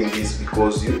he's doing this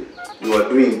because you are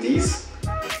doing this.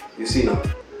 You see now,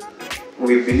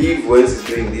 we believe once he's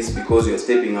doing this because you're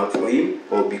stepping up for him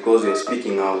or because you're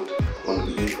speaking out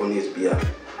on his behalf.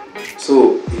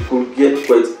 So it could get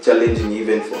quite challenging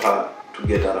even for her to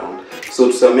get around. So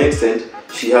to some extent,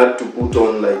 she had to put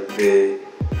on like the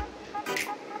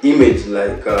image,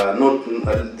 like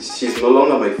she's no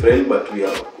longer my friend, but we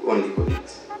are only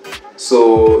colleagues.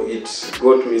 So it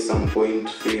got me some point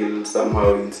feel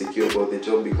somehow insecure about the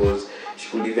job, because she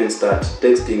could even start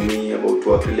texting me about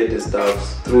work related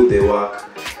stuff through the work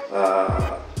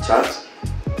chat,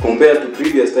 compared to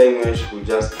previous time where she could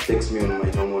just text me on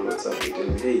my normal WhatsApp and tell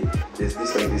me, hey, there's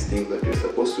this and these things that you're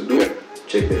supposed to do,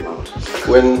 check them out.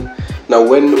 When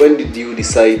did you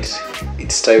decide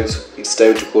it's time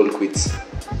to call quits?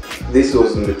 This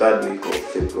was in the 3rd week of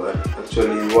February,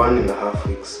 actually 1.5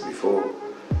 weeks before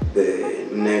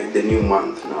the new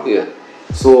month now. Yeah.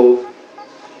 So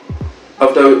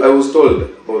after I was told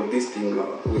about this thing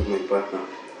with my partner,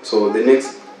 so the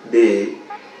next day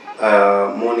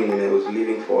morning when I was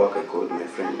leaving for work, I called my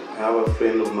friend. I have a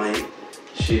friend of mine.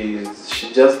 She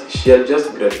had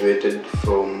just graduated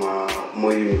from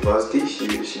Moi University. She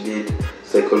did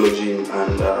psychology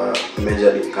and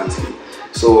majored in counseling.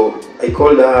 So I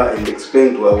called her and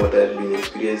explained to her what I had been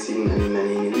experiencing.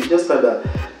 And we just had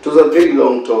it was a very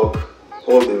long talk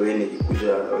all the way in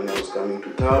Ikuja when I was coming to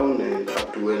town and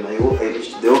up to when I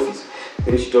reached the office.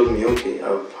 Then she told me, okay,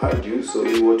 I've heard you, so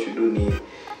what you do need,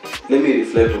 let me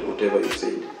reflect on whatever you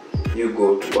said. You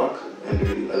go to work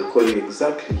and I'll call you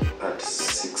exactly at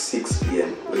 6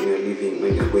 p.m. when you're leaving,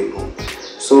 when you're going home.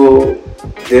 So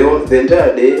the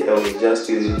entire day I was just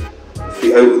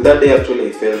that day actually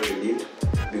I felt relieved,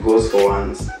 because for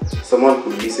once someone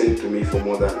could listen to me for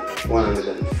more than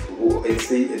 100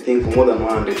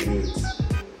 minutes.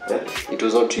 Yeah? It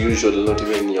was not usual, not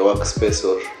even in your workspace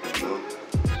or no.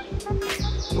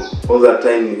 All that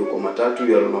time niko kwa matatu,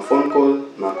 you're on a phone call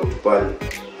na ako pale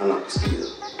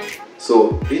anakusikiza.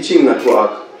 So reaching at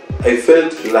work, I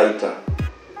felt lighter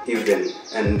even,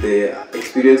 and the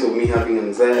experience of me having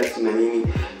anxiety na nini,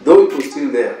 though it was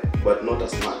still there, but not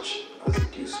as much as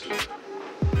it used to,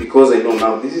 because I know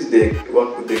now this is the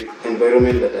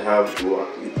environment that I have to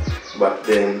work with. But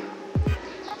then,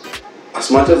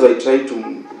 as much as I try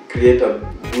to create a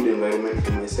good environment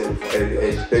for myself, I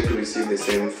expect to receive the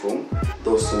same from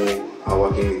those who are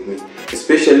working with me.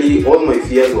 Especially, all my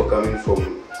fears were coming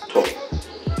from top,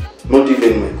 not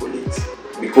even my colleagues,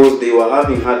 because they were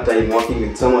having hard time working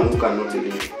with someone who cannot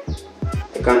deliver.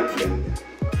 I can't blame them.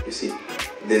 You see,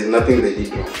 there's nothing they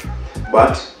did wrong.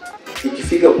 But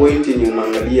ikifika point in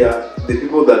unaangalia, the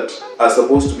people that are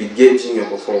supposed to be gauging your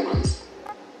performance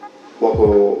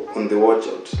wako on the watch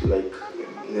out, like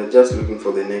they're just looking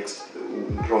for the next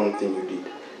wrong thing you did.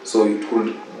 So it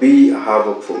could be a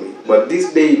havoc for me. But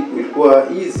this day it was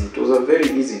easy. It was a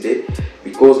very easy day,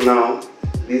 because now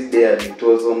this day it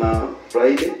was on a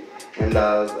Friday, and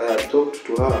I had talked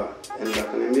to her and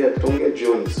akaniambia tonge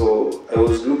jioni. So I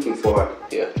was looking forward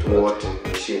to what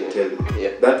she'll tell me.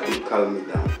 Yeah. That could calm me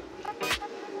down.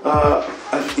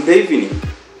 In the evening,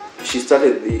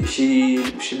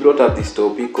 she brought up this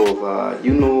topic of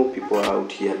people are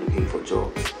out here looking for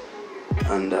jobs,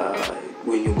 and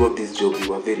when you got this job you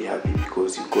were very happy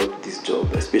because you got this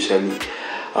job, especially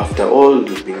after all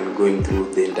you've been going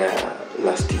through the entire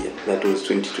last year, that was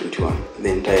 2021, the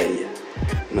entire year.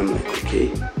 And I'm like,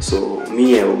 okay, so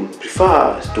me, I would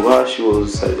prefer to her, she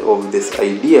was of this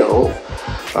idea of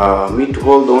me to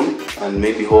hold on and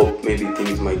maybe hope maybe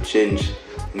things might change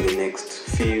in the next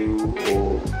few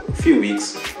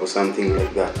weeks or something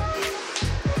like that.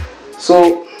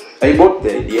 So I bought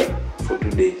the idea for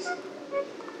 2 days.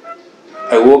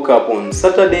 I woke up on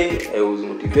Saturday, I was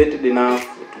motivated enough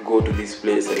to go to this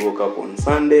place. I woke up on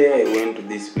Sunday, I went to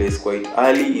this place quite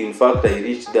early. In fact, I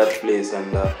reached that place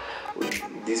and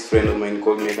this friend of mine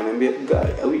called me and I said,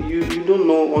 guy, you don't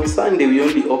know, on Sunday we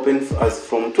only open as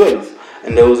from 12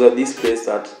 and I was at this place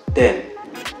at 10.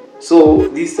 So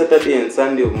this Saturday and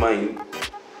Sunday of mine,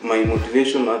 my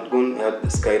motivation had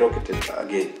skyrocketed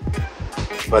again.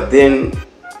 But then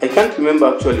I can't remember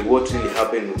actually what really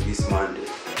happened on this Monday.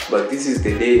 But this is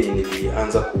the day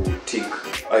nilianza tick.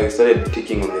 I started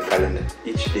ticking on the calendar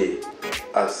each day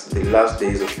as the last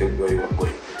days of February were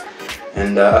going.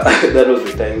 And that was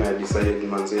the time I decided,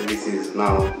 man, this is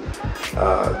now,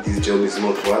 this job is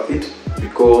not worth it.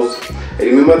 Because I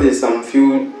remember there's some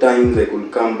few times I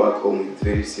could come back home with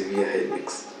very severe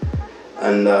headaches.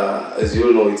 And as you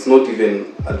all know, it's not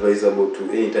even advisable to,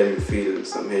 anytime you feel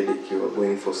some headache, you are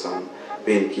going for some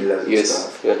painkillers and Yes.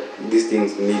 stuff. Yeah. These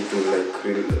things need to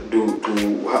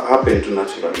happen to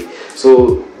naturally.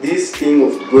 So this thing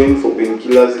of going for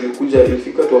painkillers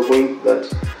ilifika to a point that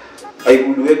I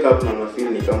would wake up na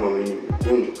feel ni kama mimi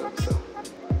mgonjwa kabisa.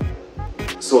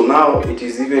 So now it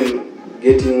is even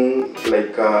getting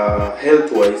like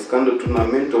health wise, kando tuna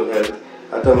mental health,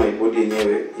 hata my body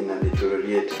yenyewe ina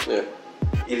deteriorate. Yeah.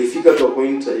 Ilifika to a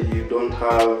point you don't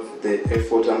have the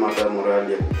effort ama hata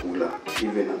morale ya kukula,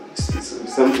 even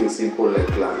something simple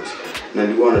like lunch. Na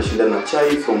nilikuwa nashinda na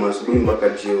chai from asubuhi mpaka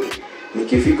jioni.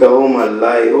 Nikifika home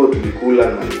alai, tulikula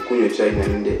na nikunywe chai na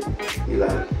ninde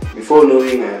ilale. Before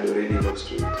knowing, I had already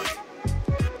lost weight.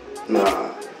 Now,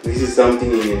 this is something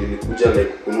nilikuja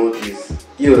like notice.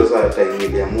 Hiyo sasa time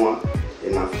niliamua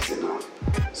enough is enough.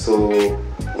 So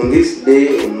on this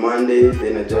day, on Monday,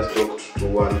 then I just talked to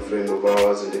one friend of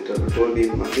ours and I told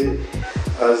him,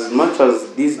 as much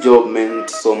as this job meant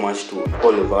so much to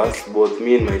all of us, both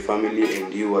me and my family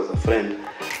and you as a friend,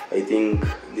 I think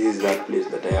this is that place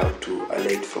that I have to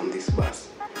alight from this bus.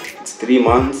 It's 3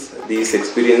 months. This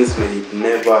experience may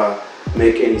never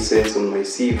make any sense on my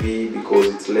CV because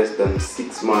it's less than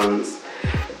 6 months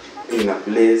in a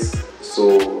place.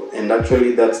 So, and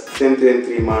actually that same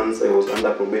 3 months I was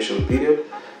under probation period.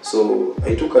 So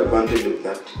I took advantage of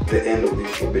that, the end of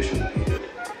this probation period.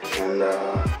 And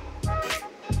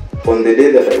on the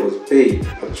day that I was paid,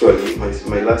 actually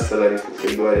my last salary for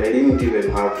February, I didn't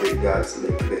even have the guts,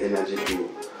 like the energy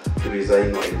to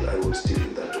resign while I was still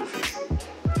in that office.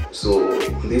 So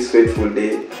on this fateful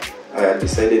day, I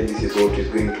decided this is what is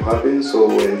going to happen. So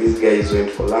when these guys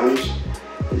went for lunch,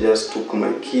 I just took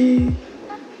my key,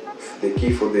 the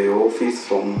key for the office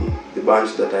from the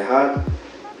bunch that I had,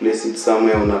 placed it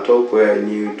somewhere on a top where I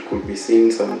knew it could be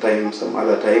seen sometime, some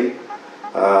other time.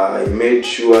 I made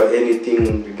sure anything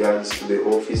in regards to the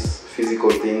office,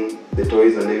 physical thing, the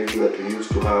toys and everything that we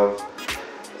used to have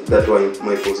that were in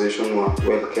my possession were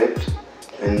well kept.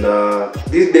 And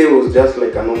this day was just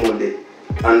like a normal day.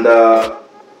 And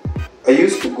I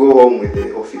used to go home with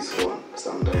the office phone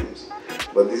sometimes.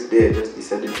 But this day I just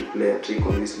decided to play a trick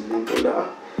on this little told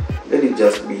let it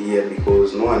just be here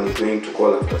because no one is going to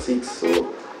call after 6.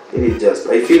 So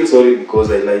I feel sorry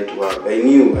because I lied to her. I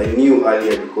knew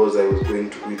earlier because I was going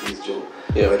to quit this job,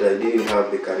 but I didn't have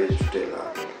the courage to tell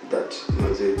her that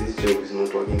this job is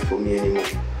not working for me anymore.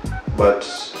 But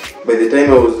by the time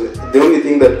the only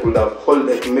thing that could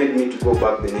have made me to go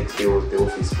back the next day was the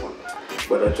office phone.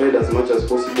 But I tried as much as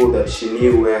possible that she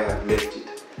knew where I had left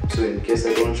it. So in case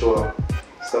I don't show up,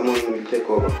 someone will take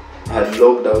over. I had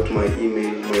logged out my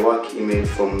email, my work email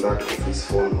from that office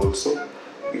phone also,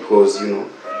 because you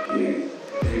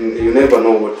never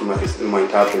know what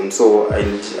might happen. So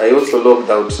I also logged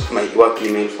out my work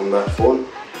email from that phone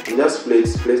and just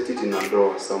placed it in a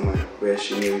drawer somewhere where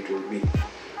she knew it would be.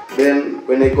 Then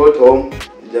when I got home,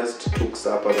 I just took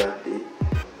supper that day.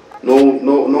 No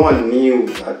one knew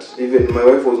that. Even my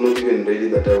wife was not even ready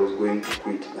that I was going to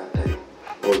quit that time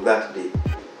or that day,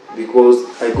 because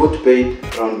I got paid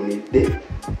around midday,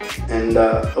 and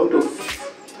I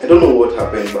don't know what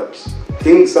happened, but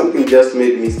something just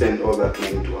made me send all that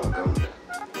money to her account.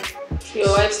 To your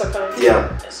wife's account?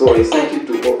 Yeah. So I sent it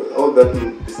to all that,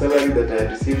 the salary that I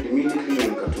had received immediately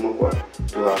and katumwa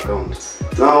to her account.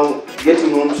 Now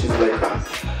getting home, she's like,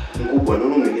 mkubwa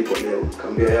nono umelipo leo.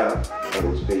 Kambia I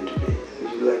was paid today. And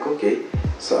she's like, okay,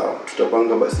 so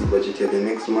tutapanga basi budget ya the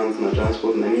next month na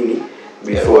transport na nini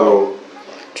before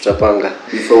tutapanga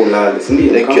before ulale.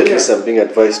 Sindio? Thank you, at least I'm being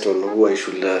advised on who I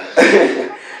should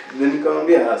Then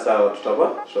nikamwambia sawa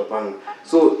tutapanga.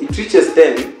 So it reaches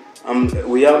 10.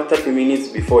 We have 30 minutes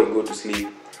before we go to sleep,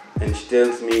 and she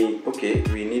tells me, okay,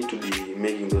 we need to be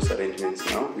making those arrangements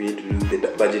now. We need to do the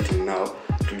budgeting now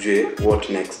to do what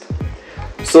next.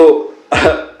 So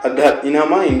in her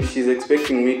mind, she's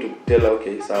expecting me to tell her,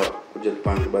 okay, sawa kuja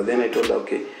tupanga. But then I told her,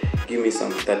 okay, give me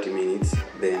some 30 minutes,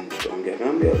 then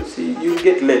tutaongea. See, you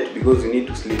get late because you need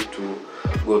to sleep to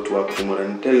go to work tomorrow.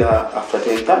 And tell her after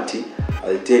 10:30,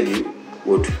 I'll tell you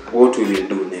what we will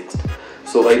do next.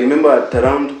 So I remember at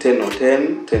around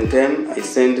 10:10, I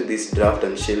sent this draft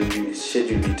and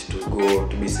scheduled it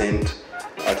to be sent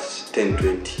at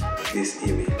 10:20, this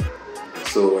email.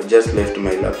 So I just left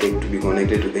my laptop to be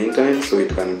connected to the internet so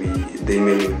the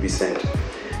email will be sent.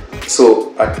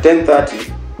 So at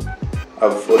 10:30,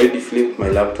 I've already flipped my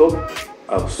laptop,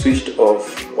 I've switched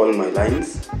off all my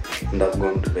lines, and I've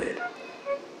gone to bed.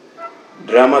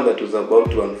 Drama that was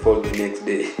about to unfold the next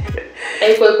day.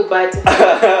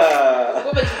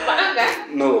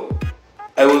 No,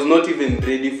 I was not even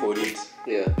ready for it.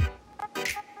 Yeah.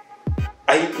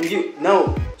 I knew.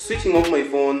 Now switching off my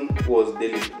phone was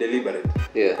deliberate.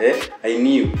 Yeah. I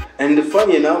knew. And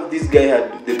funny enough, this guy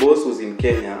the boss was in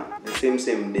Kenya. The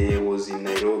same day was in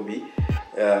Nairobi.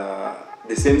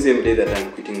 The same day that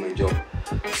I'm quitting my job.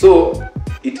 So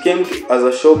it came as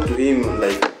a shock to him.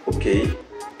 Like, okay,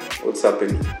 what's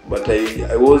happening? But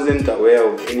I wasn't aware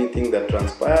of anything that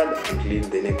transpired until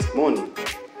the next morning.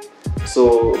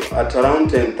 So at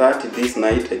around 10:30 this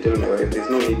night, I told my wife, there's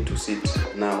no need to sit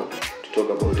now to talk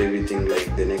about everything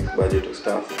like the next budget or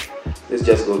stuff. Let's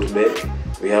just go to bed.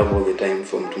 We have all the time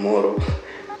from tomorrow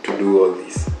to do all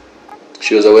this.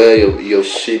 She was aware your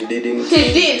She didn't. She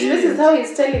did. This is how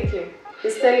he's telling him.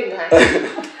 He's telling her.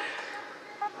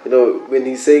 You know, when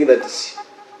he's saying that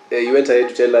you went ahead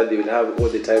to tell her they will have all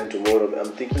the time tomorrow,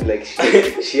 I'm thinking like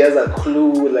she has a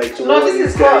clue like tomorrow. No,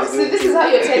 this is how. See, this is how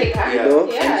you're telling her. Yeah. You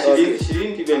know? Yeah. And she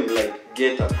didn't even like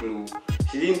get a clue.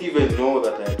 She didn't even know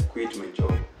that I had quit my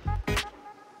job.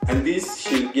 And this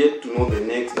she'll get to know the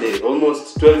next day,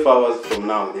 almost 12 hours from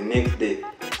now, the next day,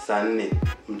 saa 4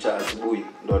 mcha asubuhi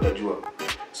ndo atajua.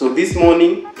 So this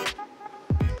morning,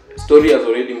 story has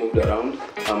already moved around.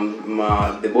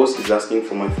 The boss is asking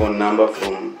for my phone number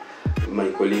from my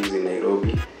colleagues in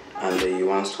Nairobi, and he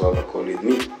wants to have a call with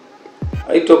me.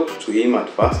 I talked to him at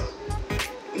first,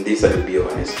 and this I'll be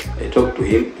honest. I talked to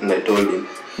him and I told him,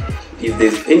 if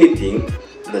there's anything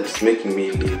that's making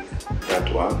me leave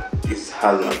that work, it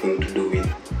has nothing to do with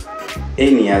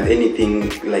anything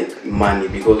like money,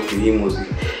 because to him was,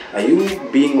 are you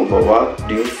being overworked?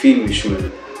 Do you feel we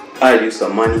should add you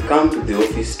some money? Come to the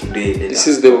office today. This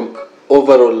is the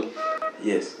overall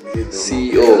yes, this is the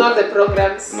CEO. It's not the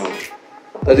programs. No.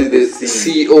 That is the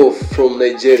CEO from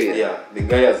Nigeria. Yeah, the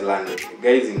guy has landed. The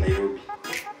guy is in Nairobi,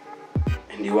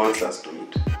 and he wants us to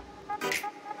meet.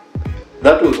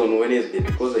 That was on Wednesday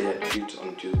because I had quit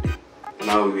on Tuesday.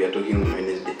 Now we are talking on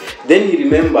Wednesday. Then he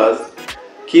remembers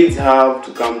kids have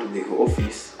to come to the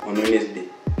office on Wednesday,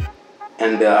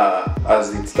 and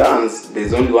as it stands,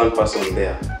 there's only one person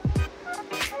there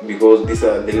because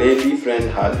the lady friend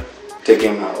had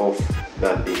taken her off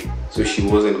that day, so she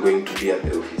wasn't going to be at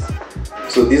the office.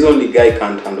 So this only guy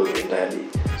can't handle the entire day.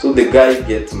 So the guy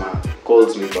gets mad,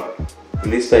 calls me back,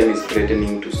 and this time he's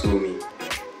threatening to sue me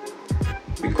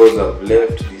because I've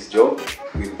left this job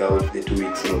without the 2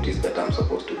 weeks notice that I'm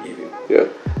supposed to give him. Yeah.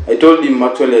 I told him,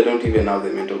 actually I don't even have the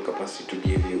mental capacity to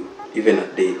give you even a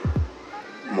day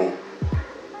more.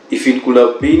 If it could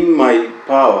have been my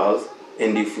powers,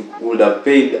 and if it would have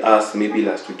paid us maybe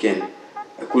last weekend,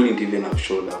 I couldn't even have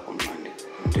showed up on Monday.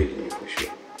 I'm telling you for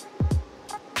sure.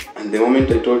 And the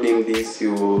moment I told him this, he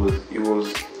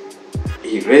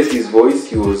raised his voice.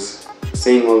 He was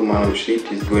saying all manner of shit.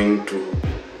 He's going to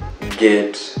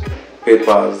get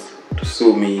papers to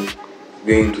sue me,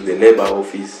 going to the labor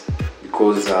office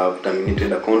because I've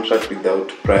terminated a contract without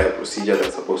prior procedure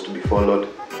that's supposed to be followed.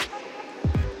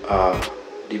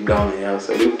 Deep down I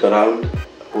looked around,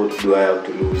 what do I have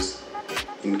to lose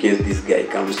in case this guy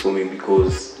comes for me,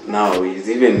 because now he's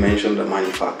even mentioned the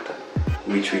money factor,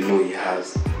 which we know he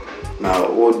has.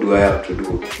 Now what do I have to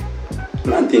do?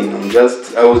 Nothing.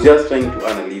 I was just trying to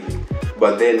earn a living.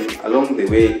 But then along the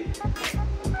way,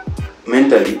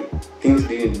 mentally, things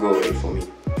didn't go well for me.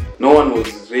 No one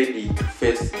was ready to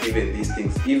face even these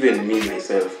things, even me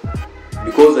myself,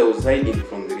 because I was hiding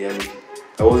from the reality.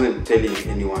 I wasn't telling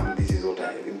anyone this is what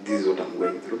I'm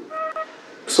going through.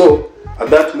 So at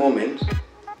that moment,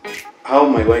 how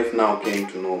my wife now came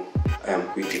to know I am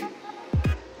quitting.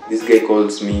 This guy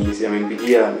calls me,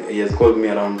 he has called me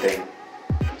around 10.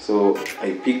 So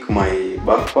I pick my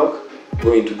backpack,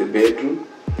 go into the bedroom,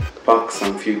 pack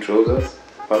some few trousers,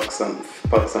 pack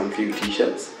some few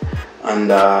t-shirts, and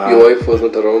your wife was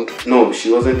not around? No,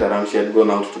 she wasn't around. She had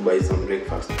gone out to buy some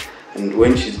breakfast. And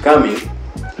when she's coming,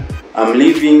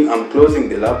 I'm closing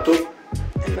the laptop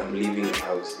and I'm leaving the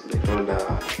house. I told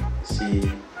her,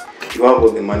 see, you have all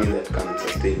the money that can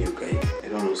sustain you guys. I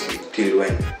don't know till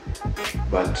when,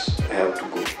 but I have to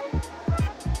go.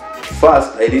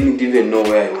 First, I didn't even know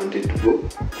where I wanted to go,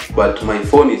 but my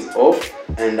phone is off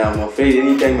and I'm afraid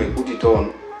anytime I put it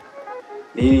on,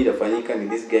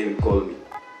 this guy will call me.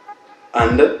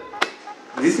 And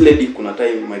this lady,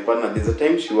 my partner, there's a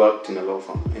time she worked in a law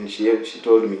firm, and she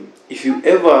told me, if you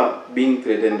ever being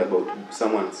threatened about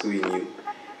someone suing you,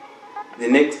 the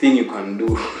next thing you can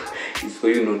do is for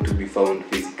you not to be found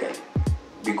physically,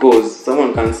 because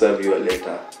someone can serve you a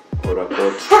letter or a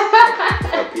court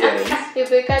appearance if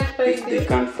they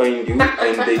can't find you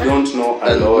and they don't know a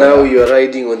and lawyer. Now you are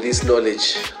riding on this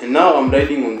knowledge. And now I'm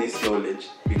riding on this knowledge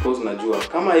because najua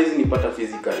kama hizi nipata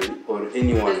physically or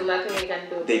anyone, there's nothing they can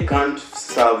do. they can't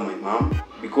serve my mom,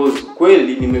 because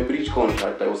kweli nime breach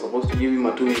contract. I was supposed to give him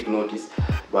a 2-week notice,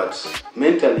 but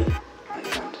mentally I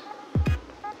can't.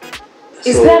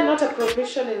 Is there not a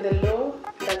provision in the law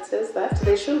that says that?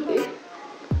 There should be.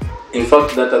 In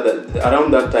fact,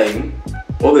 around that time,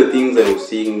 all the things I was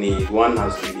seeing, one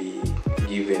has to be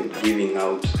giving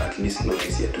out at least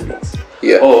notice here 2 weeks,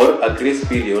 or a grace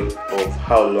period of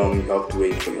how long you have to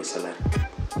wait for your salary.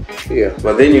 Yeah.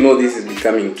 But then this is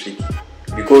becoming tricky,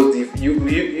 because if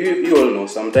you all know,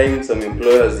 sometimes some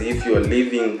employers, if you are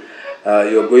leaving,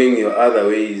 you're going your other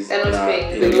ways, they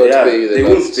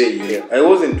won't pay you. Yeah. I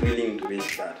wasn't willing to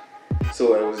risk that,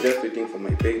 so I was just waiting for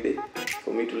my payday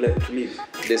for me to leave.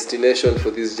 Destination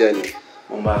for this journey?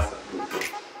 Mombasa.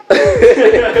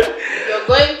 You're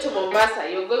going to Mombasa.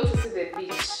 You're going to see the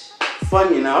beach.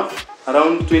 Funny enough,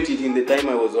 around 2018, the time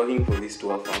I was working for this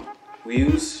tour firm, we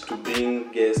used to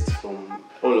bring guests from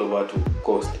all over to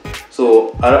Coast.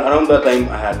 So around that time,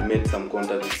 I had made some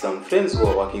contact with some friends who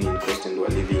are working in Coast and who are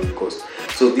living in Coast.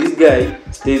 So this guy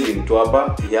stays in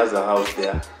Twapa. He has a house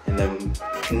there, and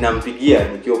nampigia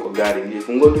nikiwa kwa gari.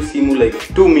 Nilifungua tu simu like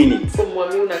 2 minutes.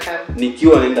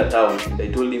 Nikiwa naenda town, and I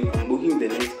told him I'm booking the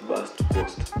next bus to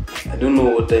Coast. I don't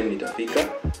know what time itafika,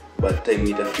 but time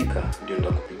itafika ndio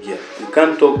nitakupigia. You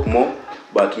can't talk more,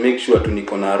 but make sure tu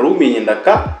niko na room yenye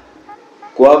ndaka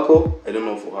kwako. I don't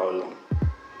know for how long.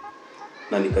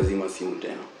 Na nikazima simu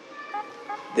tena.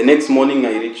 The next morning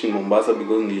I reached in Mombasa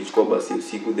because nilichukua basi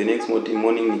usiku. The next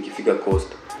morning nikifika Coast,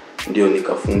 ndio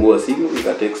nikafungua simu,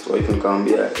 nikatext wife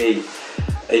nikamwambia, hey,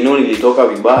 I know nilitoka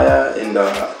vibaya and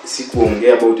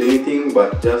sikuongea about anything,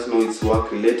 but just know it's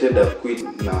work related. I've quit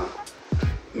na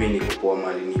mimi niko poa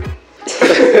mali niko.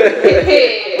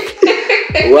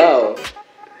 Wow.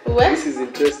 What? This is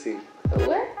interesting.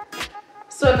 What?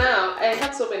 So now I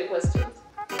have so many questions.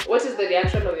 What is the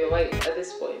reaction of your wife at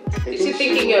this point? Is she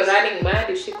thinking you're running mad?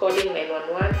 Is she calling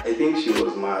 911? I think she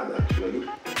was mad actually,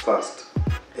 first.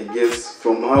 I guess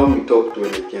from how we talked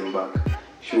when I came back,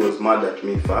 she was mad at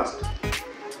me first.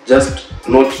 Just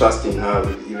not trusting her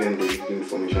with even the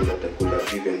information that I could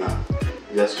have given her,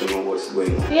 just to know what's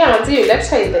going on. Yeah, until you left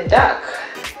her in the dark.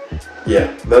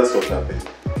 Yeah, that's what happened.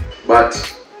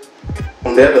 But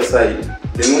on the other side,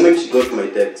 the moment she got my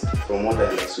text, from what I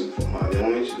understood from her, the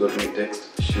moment she got my text,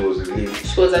 she was relieved.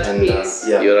 She was at peace.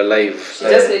 Yeah. You're alive. She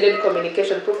just needed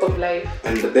communication, proof of life.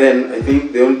 And then I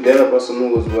think the other person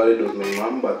who was worried was my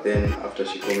mom, but then after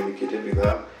she communicated with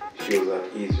her, she was at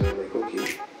ease. She was like,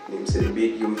 okay, said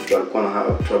big youth are gonna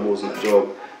have troubles in a job.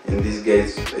 And these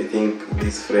guys, I think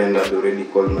this friend had already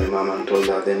called my mom and told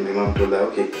her. Then my mom told her,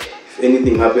 okay, if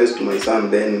anything happens to my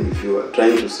son, then if you are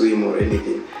trying to sue him or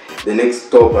anything, the next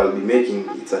stop I'll be making,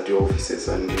 it's at your offices,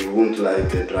 and you won't like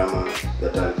the drama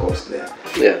that I'll cause there.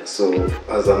 Yeah. So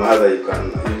as a mother,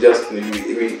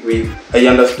 I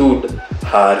understood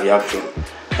her reaction,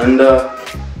 and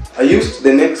I used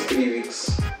the next 3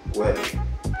 weeks well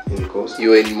in Coast. You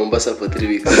were in Mombasa for 3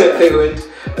 weeks.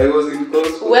 I was in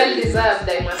Coast. Well deserved,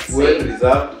 I must say. Well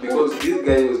deserved, because this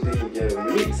guy was taking care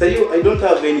of me. So I don't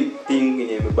have anything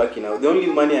in back now. The only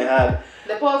money I had.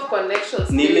 The power of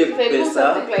connections. Nile If I do pesa.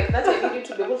 something like that, I need you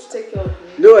to be able to take care of me.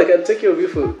 No, I can take care of you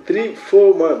for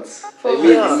 3-4 months.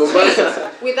 In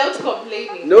Mombasa. Without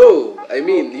complaining. No, I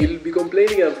mean, you'll be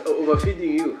complaining of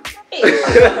overfeeding you.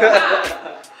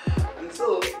 And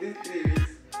so these 3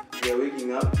 weeks, we are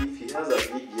waking up. If he has a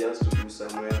gig he has to do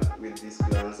somewhere with these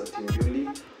clans at Mbuli,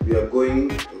 we are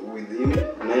going with him.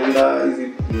 Naenda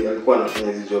alikuwa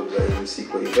anafanya hizo jobs za MC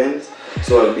kwa events,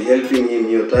 so I'll be helping him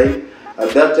your time.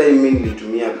 At that time mimi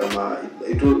nilitumia kama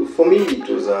for me it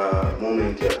was a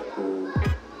moment ya to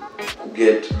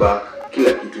get back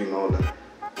kila kitu in order.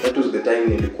 That was the time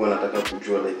nilikuwa nataka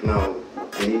kujua, like now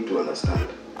I need to understand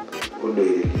what do I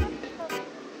really need.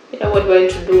 Yeah, what do I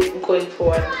need to do going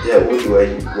forward? Yeah, what do I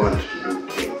want to do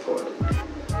going forward?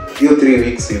 Hiyo 3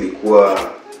 weeks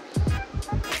ilikuwa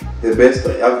the best.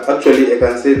 Actually I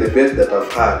can say the best that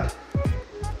I've had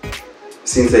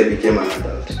since I became an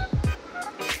adult.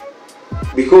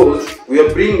 Because we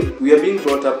are being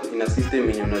brought up in a system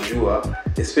yenye unajua,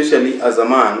 especially as a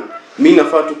man, mimi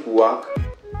nafaa tu kuwork,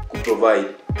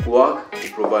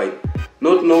 provide,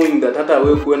 not knowing that hata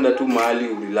wewe kuenda tu mahali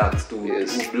relax to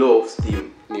blow off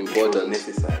steam Ni important.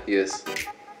 Necessary. Yes.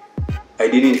 I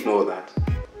didn't know that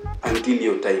until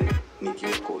your time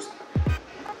nikiwa Coast.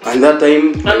 And that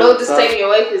time, and all this time your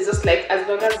wife is just like, as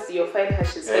long as you find her,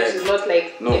 she's fine. She's not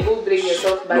like, go bring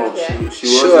yourself back here.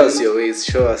 Show us your ways.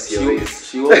 Show us your ways.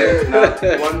 She wasn't. Now,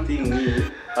 one thing me,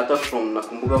 hata from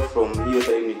nakumbuka from hiyo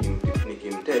time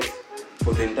nikimtext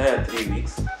for the entire 3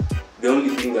 weeks, the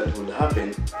only thing that would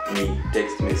happen ni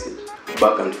text message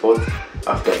back and forth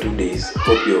after 2 days.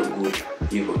 Hope you're good.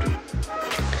 hivyo tu.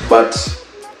 But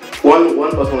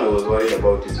one person I was worried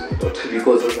about is my daughter,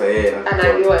 because sasa yeye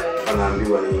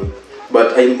anaambiwa nini.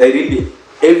 But I really,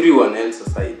 everyone else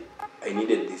aside, I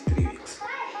needed these 3 weeks.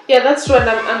 Yeah, that's true, and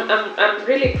I'm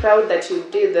really proud that you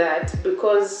did that,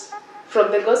 because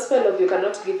from the gospel of you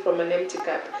cannot give from an empty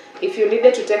cup. If you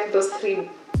needed to take those 3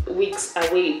 weeks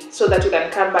away so that you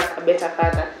can come back a better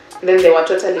father, then they were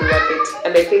totally worth it.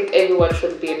 And I think everyone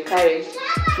should be encouraged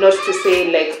not to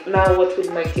say like, now what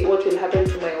will happen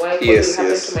to my wife, what will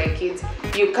happen to my kids.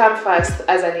 You come first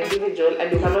as an individual,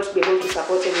 and you cannot be able to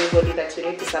support everybody that you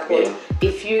need to support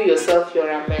if you yourself, you're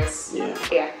a mess.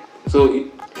 Yeah. So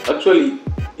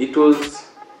it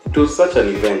was such an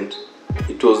event.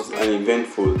 It was an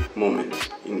eventful moment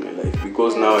in my life,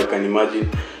 because now I can imagine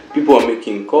people are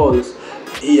making calls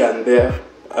here and there.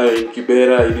 In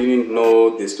Kibera, I didn't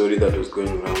know the story that was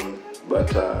going around, but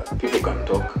people can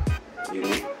talk, you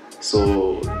know.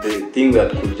 So the thing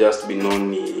that could just be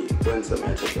known is when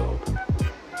Sameacha job,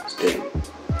 stay,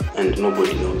 and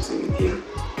nobody knows anything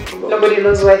about. Nobody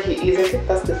knows where he is. I think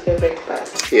that's the favorite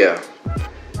part. Yeah,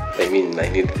 I mean, I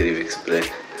need 3 weeks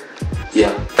break.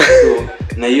 Yeah. So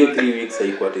na hiyo 3 weeks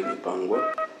haikuwa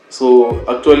imepangwa. So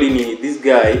actually this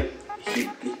guy,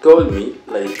 he told me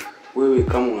like, wewe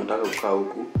kama unataka kukaa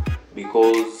huku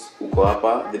because uko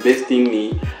hapa, the best thing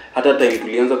ni hata time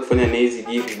tulianza kufanya nazi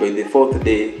gigs, by the 4th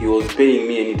day he was paying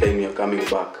me anytime you're coming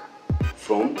back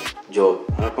from job.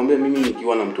 Anakwambia mimi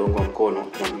nikiwa na mtu wangu wa mkono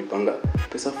na mlipanga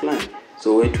pesa fulani,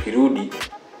 so wewe tukirudi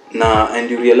na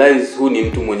and you realize who ni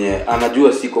mtu mwenye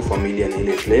anajua siko familia na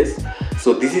ile place.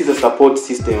 So this is a support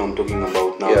system I'm talking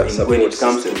about now, when it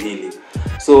comes to healing.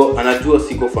 So anajua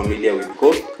siko familiar with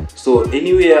God, so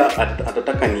anywhere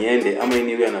atataka niende ama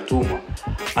anywhere anatuma,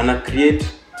 ana create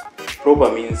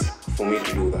proper means for me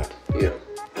to do that. Yeah.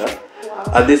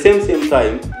 Wow. At the same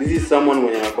time, this is someone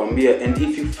mwenye anakuambia, and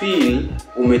if you feel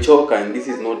umechoka and this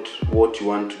is not what you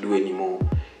want to do anymore,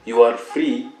 you are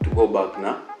free to go back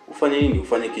na ufanye nini,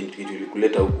 ufanye kitu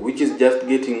kilikuleta huku, which is just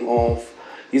getting off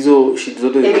hizo shit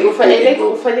zote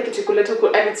ufanye kitu kuleta huku,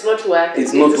 and it's not working.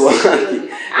 It's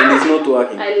not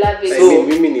working. I love it. So, I mean,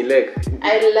 mimi ni lake.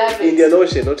 I love it. Indian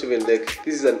Ocean, not even lake.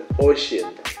 This is an ocean.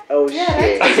 Yeah,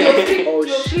 right? You're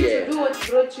free to do what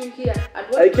brought you here. And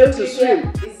what I came to you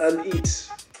swim is and eat.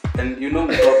 And you know,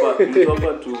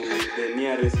 Mtwapa to the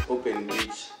nearest open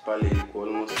beach pale ilikuwa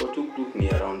almost for tuk ni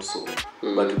around so.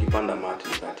 But ukipanda mati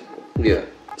 30. Yeah.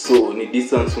 So ni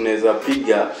distance unaweza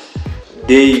piga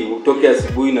day, utoke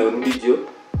asubuhi na urudi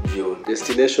jioni.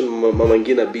 Destination Mama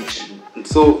Ngina Beach.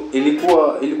 So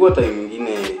ilikuwa time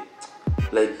nyingine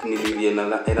like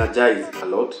energized a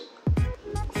lot.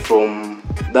 From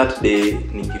that day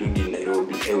nikirudi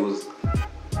Nairobi, I was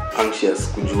anxious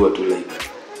kujua to like,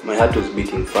 my heart was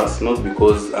beating fast, not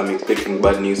because I'm expecting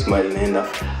bad news smile naenda,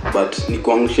 but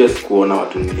niko anxious kuona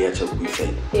watu niliacha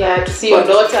kuiside. Yeah, to see your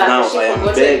daughter. Now I am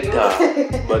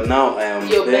better. But now I am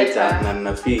better. Na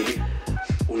na feel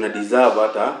una deserve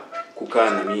hata kukaa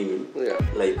na mimi,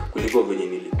 like kuliko venye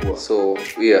nilikuwa.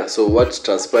 So what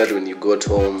transpired when you got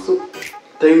home? So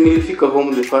time nilifika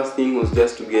home, the first thing was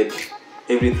just to get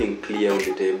everything clear on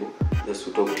the table, just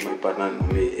to talk to my partner and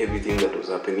everything that was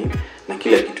happening na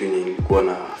kila kitu yenye nilikuwa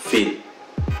na feel.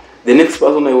 The next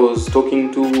person I was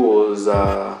talking to was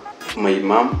my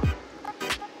mom,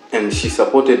 and she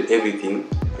supported everything,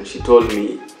 and she told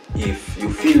me, if you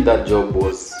feel that job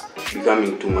was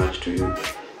becoming too much to you,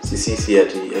 sisi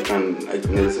ati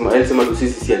nasema tu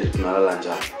sisi ati tunalala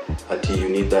njaa, ati you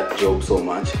need that job so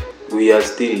much, we are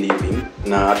still living,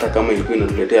 na hata kama ilikuwa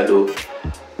inatuletea do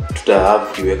tuta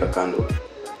have kiweka kando.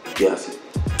 Yes.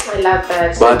 I love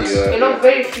that. But you know,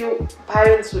 very few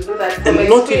parents will do that. And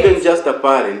not even just a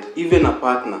parent, even a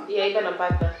partner. Yeah, even a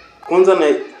partner. Kwanza na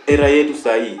era yetu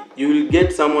sahi, you will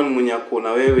get someone mwenye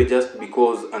akona wewe just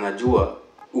because anajua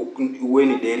uwe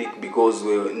ni Derek because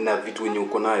wewe na vitu wenye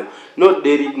uko nayo. Not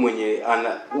Derek mwenye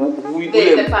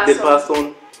the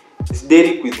person. It's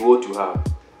Derek with what you have.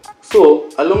 So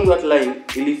along that line,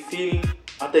 ili feel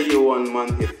hata hiyo 1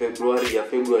 month ya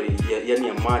February yani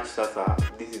ya March, sasa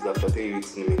this is after 3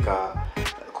 weeks nimekaa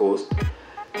coast.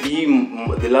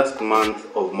 The last month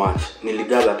of March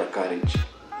niligala hata courage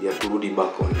ya kurudi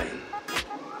back online.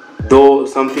 Though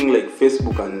something like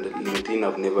Facebook and LinkedIn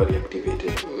I've never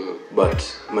reactivated, but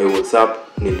my WhatsApp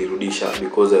nilirudisha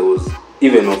because I was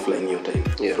even offline your time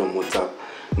from WhatsApp.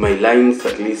 My lines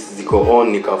at least ziko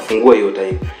on, nikafungua your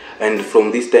time, and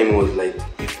from this time I was like,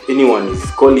 if anyone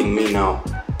is calling me now,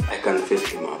 I can face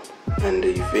him up, and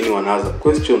if anyone has a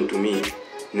question to me,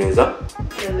 naweza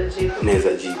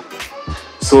jibu.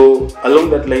 So along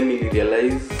that line we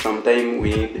realize sometimes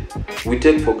we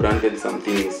take for granted some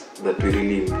things that we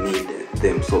really need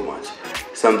them so much.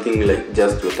 Something like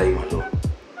just your time alone.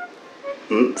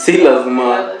 Si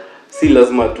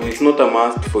lazima tu, it's not a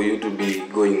must for you to be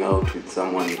going out with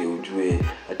someone ndio ujue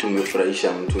ati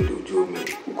umefurahisha mtu ndio ujue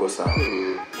uko sawa.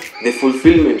 The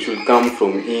fulfillment should come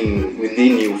from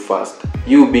within you first.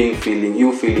 You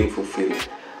feeling fulfilled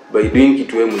by doing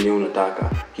kitu wewe mwenyewe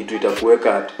unataka, kitu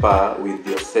itakuweka at par with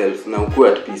yourself na ukue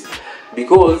at peace,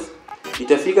 because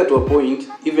itafika to a point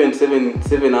even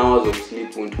 7 hours of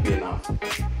sleep won't be enough,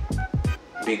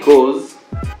 because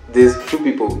there's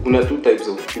kuna two types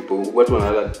of people. Watu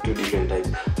wanalala two different types.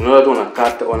 Kuna watu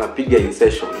wanapiga in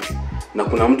sessions, na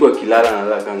kuna mtu akilala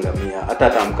analala kangamia, hata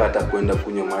atamkata kwenda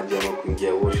kunywa maji ama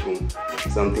kuingia washroom,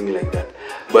 something like that.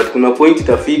 But kuna point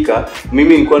itafika,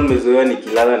 mimi nilikuwa nimezoea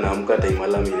nikilala na amka time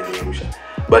alarm inaniamsha,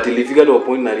 but ilifika to a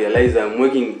point na realize I'm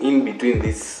working in between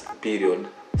this period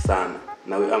sana.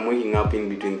 Now I'm waking up in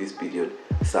between this period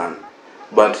sana.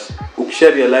 But ukisha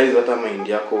realize hata mind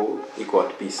yako iko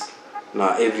at peace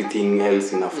na everything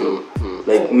else in a flow.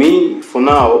 Like me, for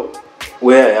now,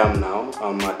 where I am now,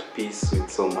 I'm at peace with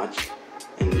so much.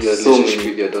 And your relationship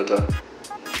with your daughter?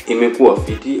 Imekuwa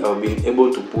fiti. I've been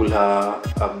able to pull her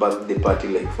a birthday party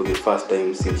like for the first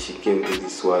time since she came to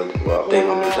this world. Wow.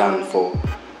 Time I'm returned for.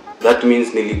 That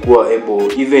means nilikuwa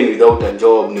able, even without a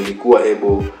job, nilikuwa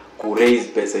able to raise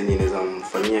pesa yenye naweza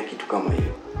mfanyia kitu kama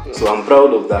hiyo. So I'm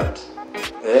proud of that.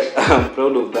 I'm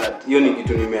proud of that. Hiyo ni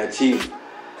kitu nimeachieve.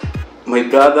 My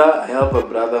brother, I have a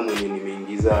brother mwenye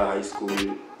nimeingiza high school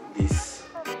this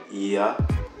year.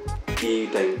 He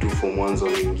time 2 for mwanzo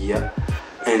nimeingia,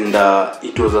 and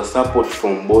it was a support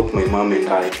from both my mom and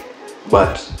I.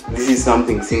 But this is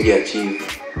something singeachieve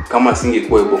kama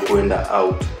singekuwa able kuenda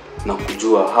out na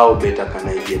kujua how better can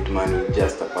I get money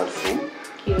just apart from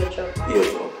your job.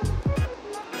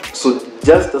 So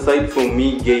just aside from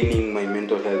me gaining my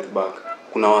mental health back,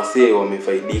 kuna wasee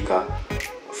wamefaidika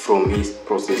from his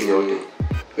process yote.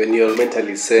 When you're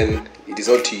mentally sane, it is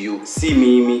not to you. Si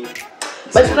mimi.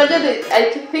 But I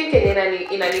think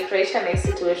in an creation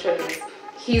situation is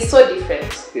he's so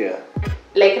different. Yeah.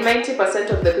 Like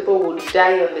 90% of the people would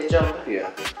die on the job. Yeah.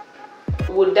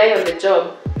 Would die on the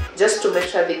job just to make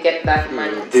sure they get that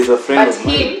money. There's a friend but of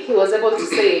mine. he was able to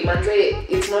say, Manze,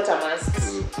 it's not a must.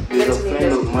 There's a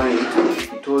friend of mine,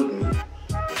 he told me,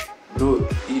 bro,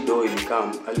 hii do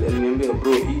ilikam, aliniambia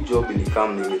bro, hii job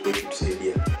ilikam na imekuwa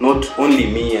ikitusaidia. Not only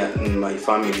me and my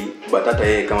family, but hata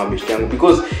yeye kama beshte yangu.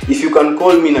 Because if you can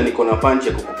call me na niko na punch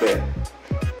ya kukupea,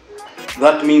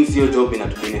 that means your job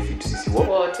inatu benefit sisi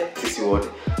wote.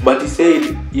 But he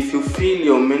said, if you feel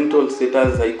your mental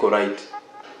status haiko right,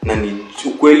 na ni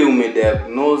ukweli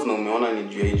umediagnose na umeona ni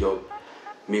juu ya job,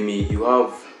 mimi, you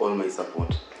have all my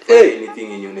support. Hey,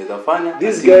 anything in unaweza fanya.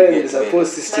 This guy is a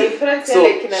post system. So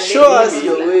show us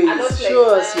your ways.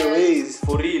 Show us your ways.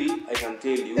 For real, I can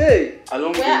tell you. Hey,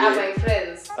 along where the way, are my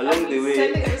friends? Along the way,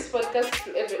 sending this podcast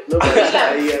to everyone. No,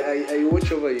 I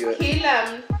watch over you.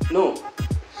 No,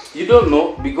 you don't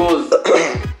know, because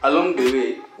along the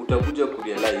way utakuja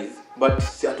kurealize, but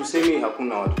hatusemi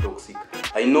hakuna watu toxic.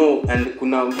 I know, and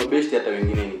kuna mabeshte hata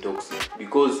wengine ni toxic,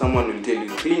 because someone will tell you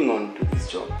cling on to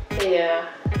this job. Yeah.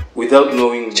 Without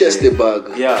knowing the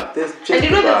bag. Yeah, and you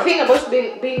know the thing about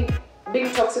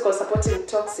being toxic or supporting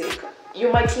toxic, you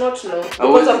might not know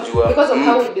because of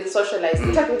how we've been socialized.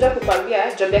 Itakuja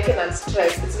kukwambia job yake na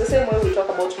stress. It's the same way we talk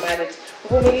about marriage.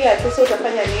 Vumilia tu, sio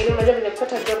utafanya nini, unajua vile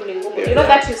kupata job ni ngumu. You know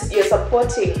that you're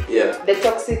supporting the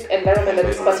toxic environment that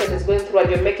this person is going through,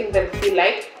 and you're making them feel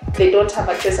like they don't have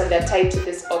a choice and they're tied to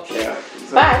this option. Yeah,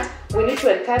 exactly. But we need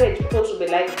to encourage people to be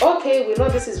like, okay, we know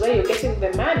this is where you're getting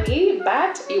the money,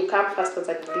 but you come first as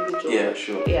an individual. Yeah,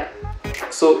 sure. Yeah.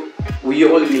 So we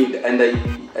all need, and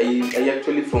I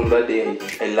actually from that day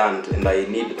I learned, and I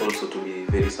need also to be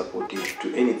very supportive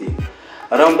to anything.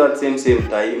 Around that same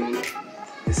time,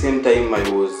 the same time I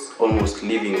was almost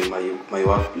leaving my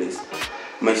workplace,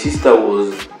 my sister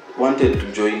wanted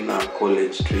to join a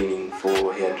college training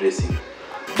for hairdressing.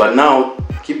 But now,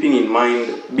 keeping in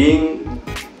mind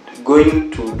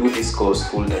going to do this course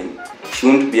full time, she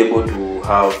won't be able to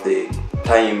have the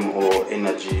time or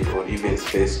energy or even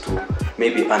space to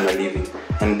maybe earn a living.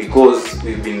 And because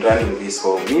we've been running this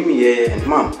for Mimi and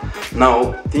Mom,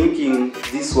 now thinking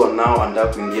this one now and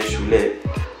up in shule,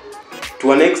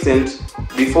 to an extent,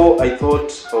 before I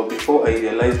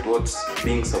realized what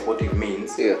being supportive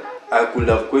means, I could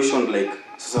have questioned like,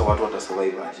 sasa watu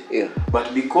watasurvive aje.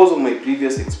 But because of my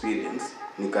previous experience,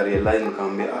 nika realize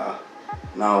nikamwambia,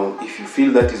 now if you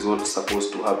feel that is what's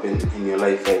supposed to happen in your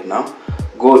life right now,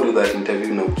 go do that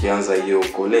interview na ukianza hiyo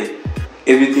kole,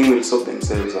 everything will sort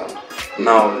themselves out.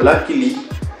 Now luckily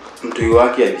mtoi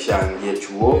wake alishaingia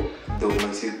chuo, though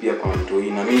my sis pia kwa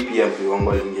mtoi na mimi pia mtoi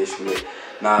wangu aliingia shule,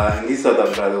 na this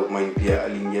other brother of mine pia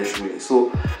aliingia shule.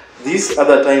 So this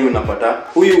other time unapata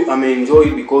huyu ameenjoy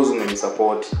because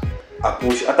umemsupport a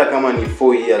push, hata kama ni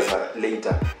 4 years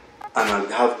later and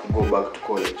I have to go back to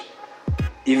college,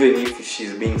 even if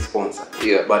she's being sponsored.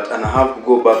 Yeah. But and I have to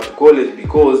go back to college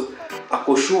because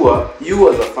ako sure you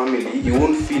as a family you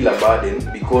won't feel a burden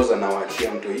because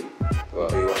anawaachia mtoi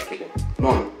wake.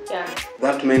 No. Yeah.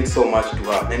 That meant so much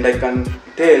to her, and I can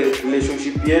tell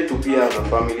relationship yetu pia as a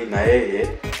family na yeye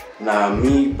na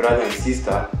me brother and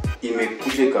sister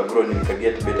imekuja ikagrow and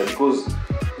ikaget better, because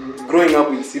growing up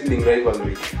with sibling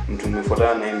rivalry, mtu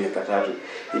mmefuatana na yeye miaka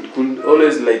 3, it could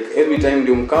always like every time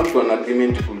you come to an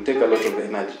agreement it will take a lot of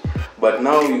energy, but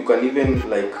now you can even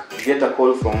like get a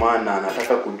call from her na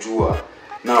anataka kujua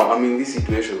now I'm in this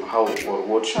situation, how or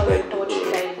what should I do? What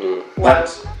should I do? Wow.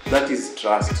 That is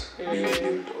trust being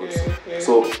built also.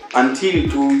 So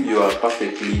until you are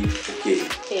perfectly okay,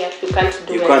 Yeah, you can't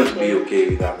do you anything. can't be okay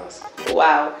with others.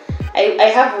 Wow.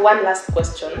 I have one last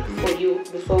question for you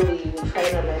before we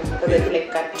finalize, because I feel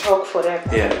like I can talk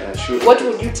forever. Yeah, sure. What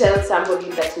would you tell somebody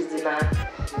that is in a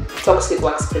toxic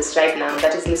workspace right now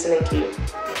that is listening to you?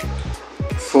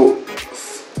 For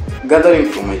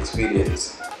gathering from my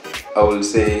experience, I will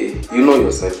say you know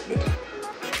yourself better.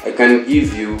 I can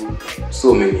give you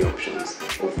so many options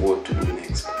of what to do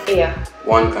next. Yeah.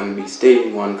 One can be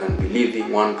staying, one can be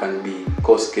leaving, one can be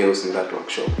cause chaos in that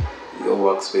workshop, your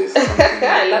workspace.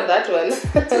 I love that one.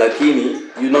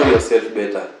 Lakini, you know yourself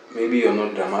better. Maybe you're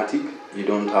not dramatic. You're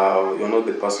not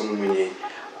the person when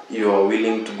you are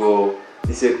willing to go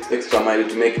this extra mile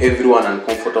to make everyone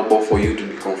uncomfortable for you to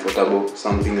be comfortable,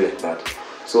 something like that.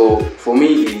 So for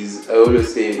me is, I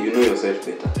always say, you know yourself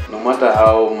better. No matter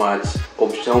how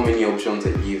many options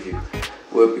I give you,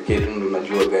 wewe pekee tu ndo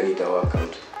unajua gani ita work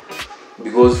out.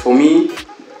 Because for me,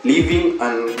 leaving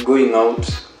and going out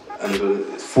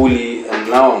and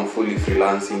now I'm fully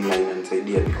freelancing and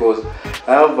idea, because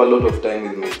I have a lot of time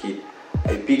with my kid.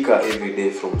 I pick her every day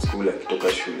from school akitoka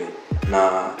shule.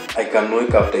 Na I can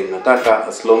wake up time nataka,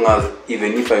 as long as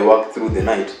even if I work through the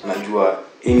night, najua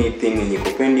anything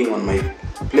yenye pending on my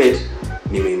plate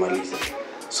nimeimaliza.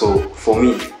 So for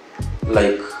me,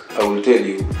 like I will tell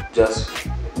you, just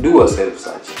do a self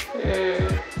search.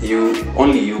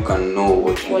 Only you can know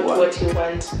what you want. What you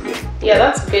want. Yeah,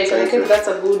 that's great, and I think that's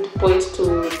a good point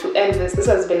to end this. This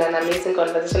has been an amazing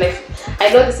conversation. I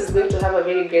know this is going to have a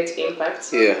very great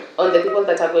impact on the people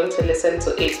that are going to listen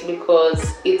to it,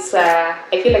 because it's I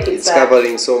feel like it's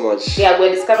covering so much. Yeah,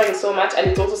 we're discovering so much, and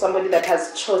it's also somebody that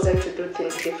has chosen to do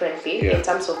things differently in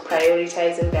terms of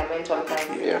prioritizing their mental health.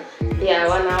 Yeah,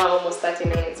 1 hour, almost 30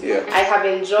 minutes. Yeah. I have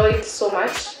enjoyed so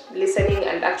much listening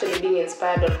and actually being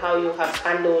inspired on how you have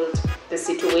handled the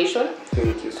situation.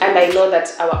 Thank you so And much. I know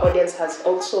that our audience has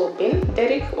also been.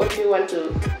 Derek, what do you want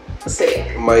to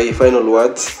say? My final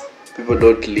words: people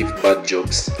don't leave bad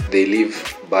jobs, they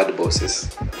leave bad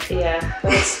bosses. Yeah,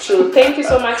 that's true. Thank you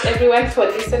so much, everyone, for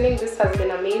listening. This has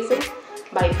been amazing.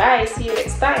 Bye bye. See you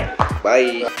next time.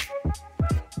 Bye.